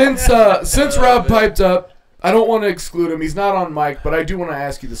 Since Rob piped up, I don't want to exclude him. He's not on mic, but I do want to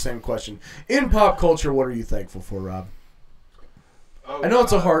ask you the same question. In pop culture, what are you thankful for, Rob? Oh, I know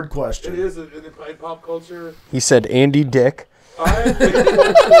it's a God. hard It question. is in pop culture. He said Andy Dick. I'm thankful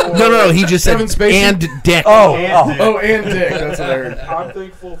for, No, he just said Kevin Spacey? and dick. Oh, Oh, and Dick. That's what I heard. I'm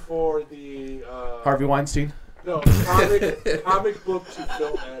thankful for the Harvey Weinstein. comic book to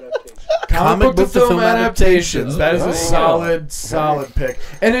film adaptation. Comic book to film adaptations. That is a solid pick.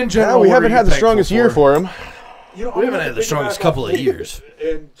 And in general, we what haven't are had you the strongest thankful year for him. You know, We I'm haven't gonna had the think strongest about couple of years.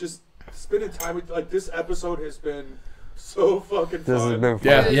 And just spending time with, like, this episode has been so fucking this fun. has been fun.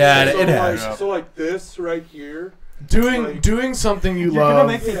 Yeah. Yeah, So, it has. So, like, this right here. Doing something you You're love. gonna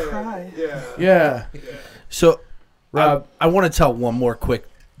make me cry. Yeah. Yeah. So, Rob. I want to tell one more quick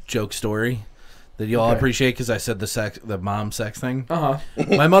joke story that you all appreciate because I said the mom sex thing. Uh-huh.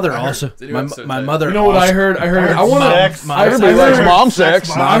 My mother also. My mother. You know what I heard? I want to. Everybody likes mom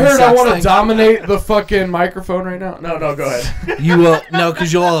sex. I heard I want to dominate the fucking microphone right now. No, go ahead. You will no,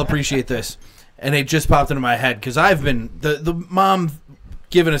 because you'll all appreciate this, and it just popped into my head because I've been the mom.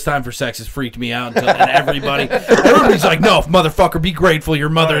 Giving us time for sex has freaked me out, and everybody's like, "No, motherfucker, be grateful. Your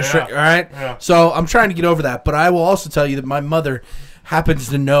mother is all right." Yeah. So I'm trying to get over that, but I will also tell you that my mother happens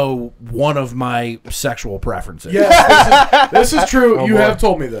to know one of my sexual preferences. Yes, this is true. You have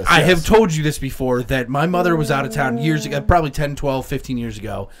told me this. I have told you this before, that my mother was out of town years ago, probably 10, 12, 15 years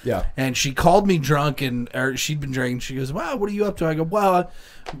ago. Yeah. And she called me drunk, or she'd been drinking. She goes, "Wow, what are you up to?" I go, "Well,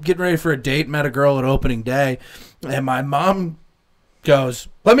 I'm getting ready for a date. Met a girl at opening day." And my mom goes,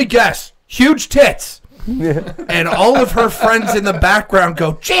 "Let me guess, huge tits." And all of her friends in the background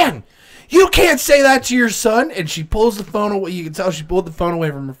go, "Jan, you can't say that to your son." And she pulls the phone away. You can tell she pulled the phone away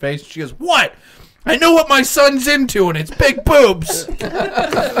from her face. She goes, "What? I know what my son's into, and it's big boobs."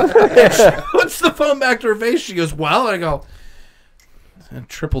 And she puts the phone back to her face. She goes, "Well," and I go,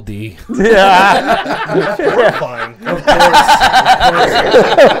 "Triple D." Yeah. Horrifying. Of course.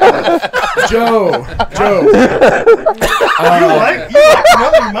 Joe.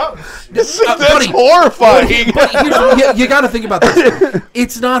 That's horrifying. Buddy, you got to think about this.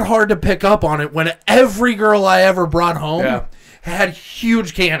 It's not hard to pick up on it when every girl I ever brought home had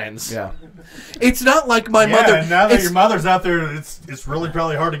huge cannons. Yeah. It's not like my mother. And now that your mother's out there, it's really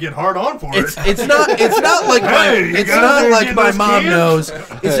probably hard to get hard on for it. It's not like my mom knows.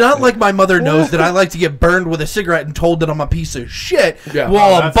 It's not like my mother knows that I like to get burned with a cigarette and told that I'm a piece of shit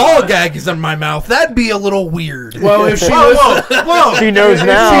while a ball gag is in my mouth. That'd be a little weird. Well, if she she knows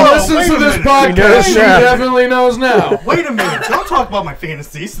now. If she listens to this podcast, she definitely knows now. Wait a minute. Don't talk about my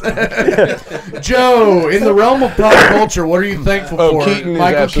fantasies. Joe, in the realm of pop culture, what are you thankful for? Keaton is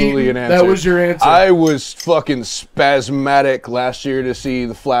absolutely an answer. That was your answer. I was fucking spasmatic last year to see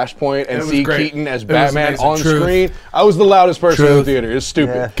the Flashpoint and see Keaton as Batman on screen. I was the loudest person in the theater. It's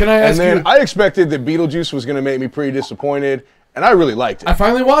stupid. Yeah. Can I ask you? And then I expected that Beetlejuice was going to make me pretty disappointed, and I really liked it. I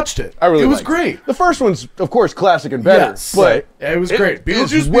finally watched it. It was great. The first one's, of course, classic and better. Yes, but it was great.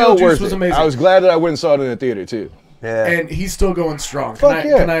 Beetlejuice was amazing. I was glad that I went and saw it in the theater too. Yeah. And he's still going strong.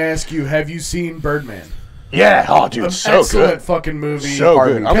 Can I ask you, have you seen Birdman? Yeah, oh dude, so excellent good. Fucking movie. So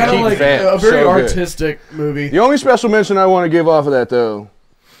good. I'm a Keaton fan. A very artistic movie. The only special mention I want to give off of that, though,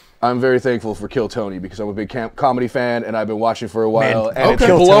 I'm very thankful for Kill Tony because I'm a big comedy fan and I've been watching for a while. And it's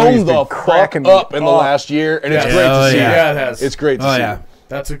blown the fuck up in the last year, and it's great to see. Yeah, it has. It's great to see.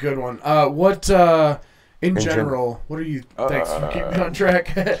 That's a good one. In general, what are you? Thanks for keeping me on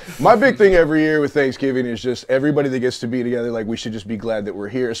track. My big thing every year with Thanksgiving is just everybody that gets to be together. Like, we should just be glad that we're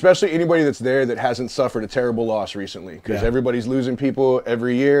here, especially anybody that's there that hasn't suffered a terrible loss recently. Because everybody's losing people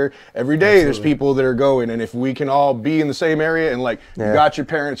every year, every day. There's people that are going, and if we can all be in the same area and you got your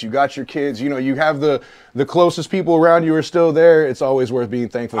parents, you got your kids, you have the closest people around you are still there. It's always worth being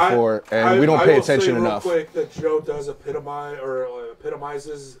thankful for, and we don't pay attention enough. I will say real quick that Joe does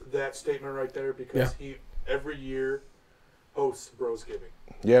epitomizes that statement right there because he every year hosts Friendsgiving.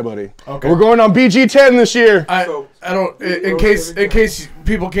 Yeah, buddy. Okay. We're going on BG10 this year. I don't. In case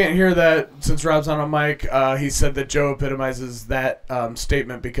people can't hear that, since Rob's on a mic, he said that Joe epitomizes that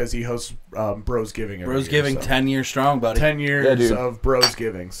statement because he hosts Friendsgiving. Friendsgiving 10 years strong, buddy. 10 years of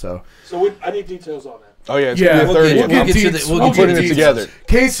Friendsgiving. So I need details on that. Oh yeah, it's gonna be 30. We'll put it together.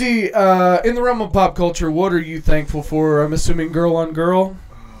 Casey, in the realm of pop culture, what are you thankful for? I'm assuming girl on girl.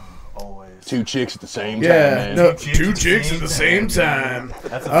 Two chicks at the same time, man. No, two chicks at the same time.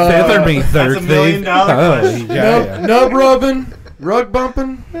 That's $1 million question. Nub rubbing, rug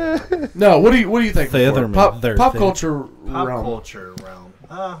bumping. No, what do you think? Pop culture realm.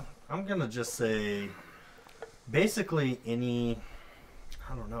 I'm gonna just say, basically any.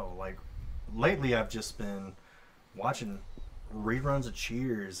 I don't know. Like lately, I've just been watching reruns of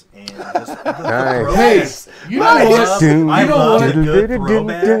Cheers and just hey, you know what? I love a good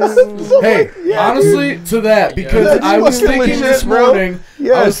throwback. Hey, honestly, to that, because I was thinking this morning.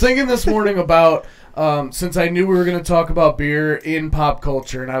 I was thinking this morning about since I knew we were going to talk about beer in pop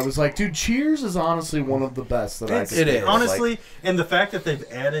culture, and I was like, dude, Cheers is honestly one of the best that I could. It is honestly, and the fact that they've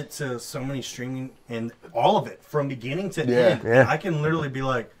added to so many streaming and all of it from beginning to end, I can literally be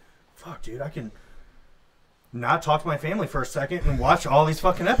like, fuck, dude, I can not talk to my family for a second and watch all these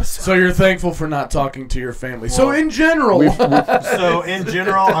fucking episodes. So you're thankful for not talking to your family. Well, so in general,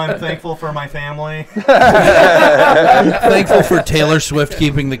 I'm thankful for my family. Thankful for Taylor Swift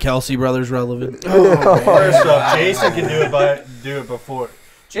keeping the Kelsey brothers relevant. First off, Jason can do it before.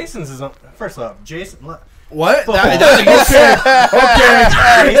 First off, Jason. What? Okay.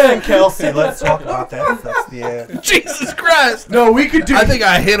 Jason Kelsey, let's talk about that. That's the Jesus Christ. No, we could do. I think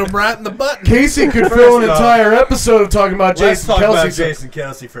I hit him right in the button. Casey could fill an entire episode of talking about Let's Jason talk Kelsey. about Jason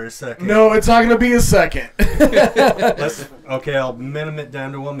Kelsey for a second. No, it's not going to be a second. Okay, I'll minimum it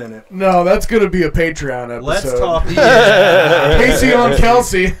down to 1 minute. No, that's going to be a Patreon episode. Let's talk. Casey on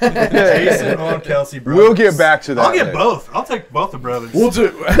Kelsey. Jason on Kelsey brothers. We'll get back to that. I'll get later. both. I'll take both the brothers. We'll do.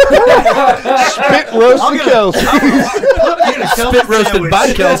 Spit roast the Kelsey. Spit roasted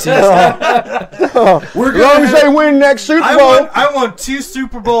by Kelsey. We're As long as they win next Super Bowl. I want 2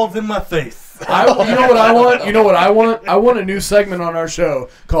 Super Bowls in my face. you know what I want? You know what I want? I want a new segment on our show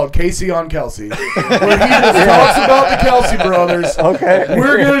called Casey on Kelsey, where he just talks about the Kelsey brothers. Okay.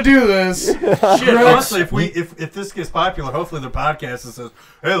 We're gonna do this. Shit, honestly, if this gets popular, hopefully the podcast says,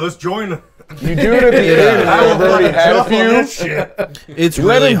 "Hey, let's join." You do it at the end. I've already had a few. It's You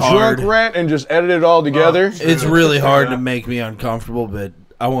let really him hard. drunk rant and just edit it all together. It's really hard to make me uncomfortable, but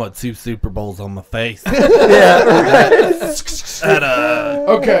I want 2 Super Bowls on my face.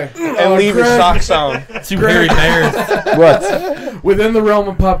 Okay. And leave his socks on. 2 hairy bears. What? Within the realm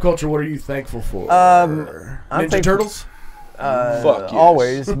of pop culture, what are you thankful for? I'm Ninja Turtles? Fuck yes.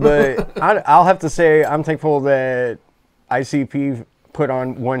 Always, but I'll have to say I'm thankful that ICP put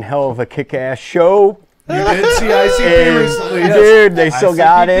on one hell of a kick-ass show. You did see ICP recently, Dude, they still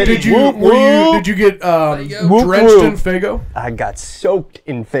got it. Did you get drenched in Faygo? I got soaked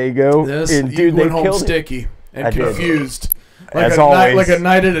in Faygo. And dude, you went they home killed sticky and I did. confused. As always. Like a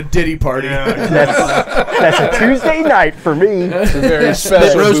night at a Diddy party. That's a Tuesday night for me. It's a very Spit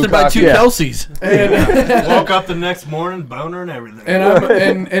special roasted by 2 Kelseys. Woke up the next morning, boner and everything.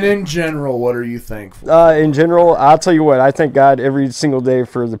 And in general, what are you thankful for? In general, I'll tell you what, I thank God every single day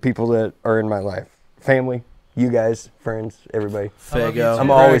for the people that are in my life. Family, you guys, friends, everybody. Faygo.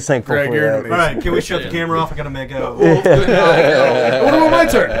 I'm always thankful Greg, for you're that. amazing. All right, can we shut the camera off? I gotta make a. What about my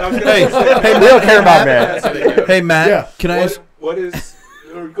turn? Hey, We don't care about Matt. hey, Matt. Yeah. Can I ask? What is?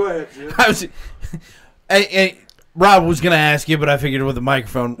 Go ahead, Jim. Hey, Rob was gonna ask you, but I figured with the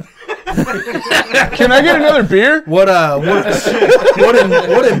microphone. Can I get another beer? What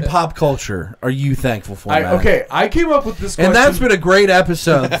in pop culture are you thankful for, Matt? Okay, I came up with this question. And that's been a great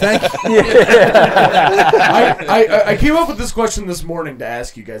episode. Thank you. I came up with this question this morning to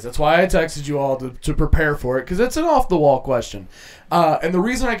ask you guys. That's why I texted you all to prepare for it, because it's an off-the-wall question. And the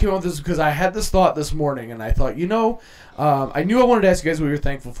reason I came up with this is because I had this thought this morning, and I thought, I knew I wanted to ask you guys what you're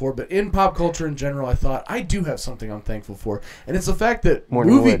thankful for, but in pop culture in general, I thought I do have something I'm thankful for, and it's the fact that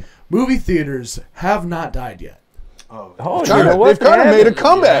movie theaters have not died yet. Oh, They've kind of made a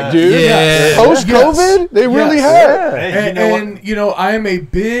comeback, dude. Yeah. Post-COVID, they really have. Hey, I am a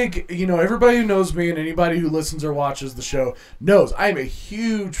big, everybody who knows me and anybody who listens or watches the show knows I am a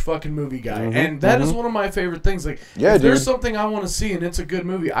huge fucking movie guy. And that is one of my favorite things. Like, if there's something I want to see and it's a good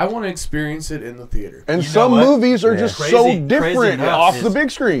movie, I want to experience it in the theater. And some movies are just so different off the big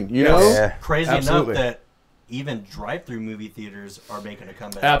screen, you know? Yeah. Crazy Absolutely. enough that even drive-through movie theaters are making a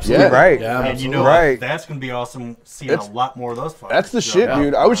comeback. Absolutely. Yeah. Right. Yeah, And you know Right. what? That's going to be awesome seeing a lot more of those fuckers. That's the So, shit,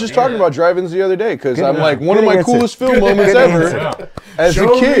 dude. I was just talking about drive-ins the other day because I'm like, one of Good my answer. coolest film Good moments answer. ever as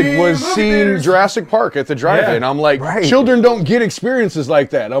Show a kid me was movie seeing theaters. Jurassic Park at the drive-in. I'm like, Right. children don't get experiences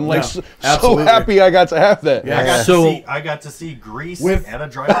like that. I'm like, so absolutely. happy I got to have that. Yeah, I got to see Grease at a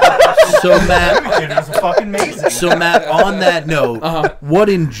drive-in. So Matt, It was fucking amazing. So Matt, on that note, what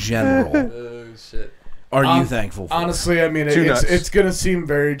in general Oh shit. are you thankful for? Honestly, I mean, Two nuts. it's gonna seem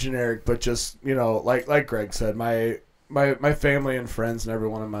very generic, but just like Greg said, my family and friends and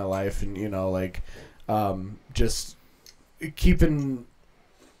everyone in my life, and just keeping.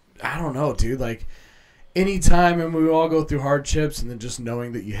 I don't know, dude. Like, anytime, and we all go through hardships, and then just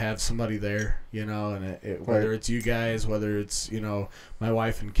knowing that you have somebody there, and whether it's you guys, whether it's my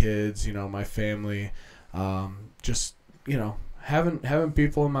wife and kids, my family, just having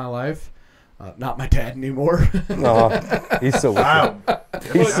people in my life. Not my dad anymore. No, he's still with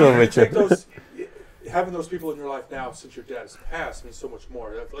you. He's still with you. Having those people in your life now since your dad's passed means so much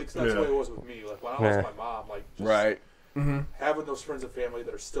more. That's the way it was with me. Like when I lost my mom, Right. having those friends and family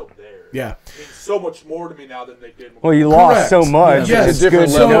that are still there. Yeah. Means so much more to me now than they did. Well, you lost so much. Yes. It's good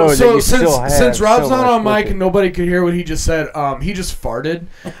to know that you still have since Rob's so not much on mic with and nobody could hear what he just said, he just farted.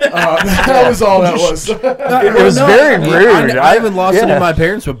 That was all that was. It was very rude. I haven't lost any of my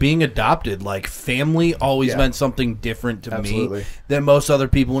parents, but being adopted, like family, always meant something different to me than most other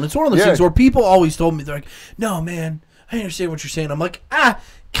people. And it's one of those things where people always told me, they're like, "No, man, I understand what you're saying." I'm like,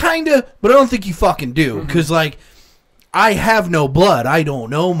 kinda, but I don't think you fucking do, because like. I have no blood. I don't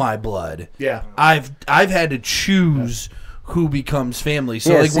know my blood. Yeah. I've had to choose who becomes family.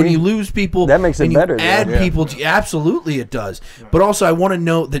 So like when you lose people, that makes it better. Add people, absolutely it does. But also I want to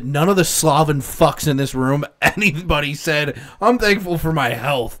note that none of the Slavic fucks in this room, anybody said, "I'm thankful for my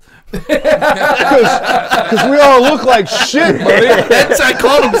health." Because we all look like shit, buddy. I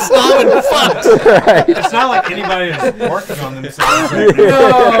called them Slavic fucks. Right. It's not like anybody is working on themselves right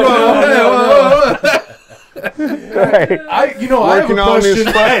now. Right. I have a Working on this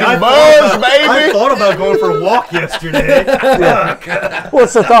question. fucking buzz, baby. I thought about going for a walk yesterday. Well,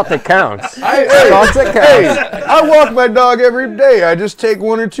 it's the thought that counts. Thoughts that count. Hey, I walk my dog every day. I just take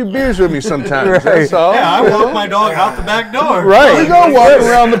 1 or 2 beers with me sometimes. Right. That's all. Yeah, I walk my dog out the back door. Right. We go walking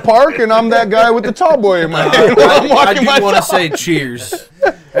around the park, and I'm that guy with the tall boy in my hand. I do want to say cheers.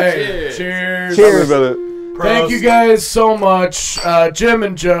 Hey, cheers. Cheers. Thank you guys so much, Jim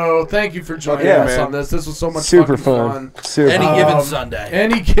and Joe. Thank you for joining us on this. This was so much super fun. Super Any given Sunday.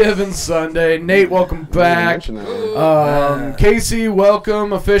 Any given Sunday. Nate, welcome back. Casey,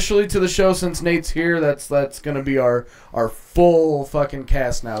 welcome officially to the show since Nate's here. That's going to be our full fucking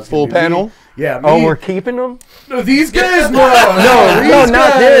cast now. Full panel? Me. Oh, we're keeping them? No, these guys, no,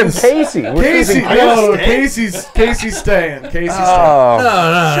 not them. Casey. Casey's staying. Casey's staying. Oh.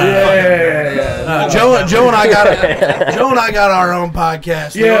 No. Yeah. Joe and I got our own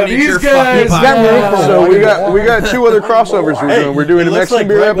podcast. Yeah, these guys. So we got 2 other crossovers we're doing. We're doing a Mexican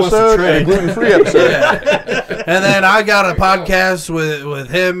beer episode and a gluten-free episode. And then I got a podcast with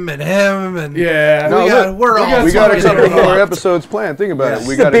him and we got a couple more episodes planned. Think about it.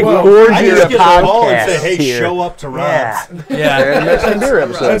 We got big I just get a call and podcast say, "Hey, here. show up to Rob's." and Mexican beer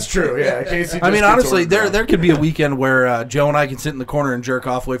episode. That's true. Yeah, Casey. I mean, honestly, there could be a weekend where Joe and I can sit in the corner and jerk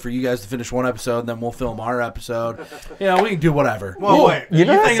off, wait for you guys to finish one episode, and then we'll film our episode. Yeah, we can do whatever. Well, wait, you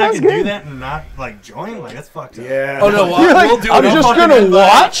know, think that I can sounds do good. that and not like join? Like that's fucked up. Yeah. Oh no, we'll do it. I'm just gonna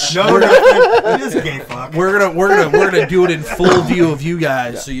watch. No, this gay fuck. We're gonna do it in full view of you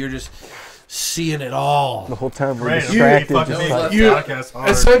guys, so you're just seeing it all. The whole time we're Right, distracted. fucking Just make like, this podcast hard.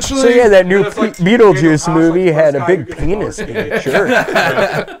 Essentially. so yeah, that new It's like Beetlejuice House, movie like, had a West big Side penis in it. Sure.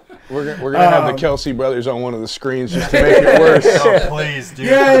 We're gonna have the Kelsey brothers on one of the screens just to make it worse. Oh, please, dude.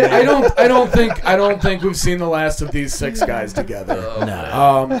 Yeah, I don't think we've seen the last of these 6 guys together.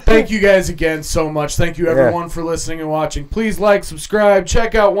 No. Thank you guys again so much. Thank you everyone for listening and watching. Please like, subscribe,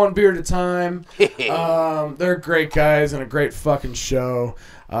 check out One Beer at a Time. They're great guys and a great fucking show.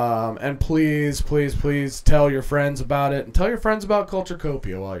 And please tell your friends about it, and tell your friends about Culture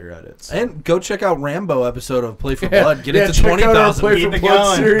Copia while you're at it. So. And go check out Rambo episode of Play for Blood. Get it to check out our 20,000. Play for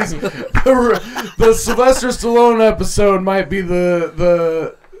Blood series. The Sylvester Stallone episode might be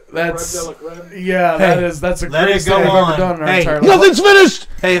the that's that's a greatest thing I've ever done in our entire life. Nothing's finished.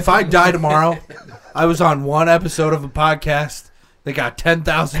 Hey, if I die tomorrow, I was on one episode of a podcast that got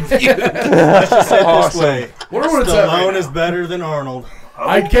 10,000 views. Let's just say it this way. Wonder what it's at right Stallone now. is better than Arnold.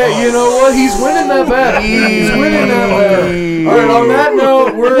 I can't. You know what? He's winning that bet. He's winning that bet. All right. On that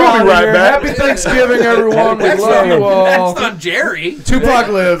note, we're out right here. back. Happy Thanksgiving, everyone. We love you all. Next on Jerry. Tupac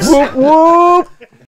lives. Whoop whoop.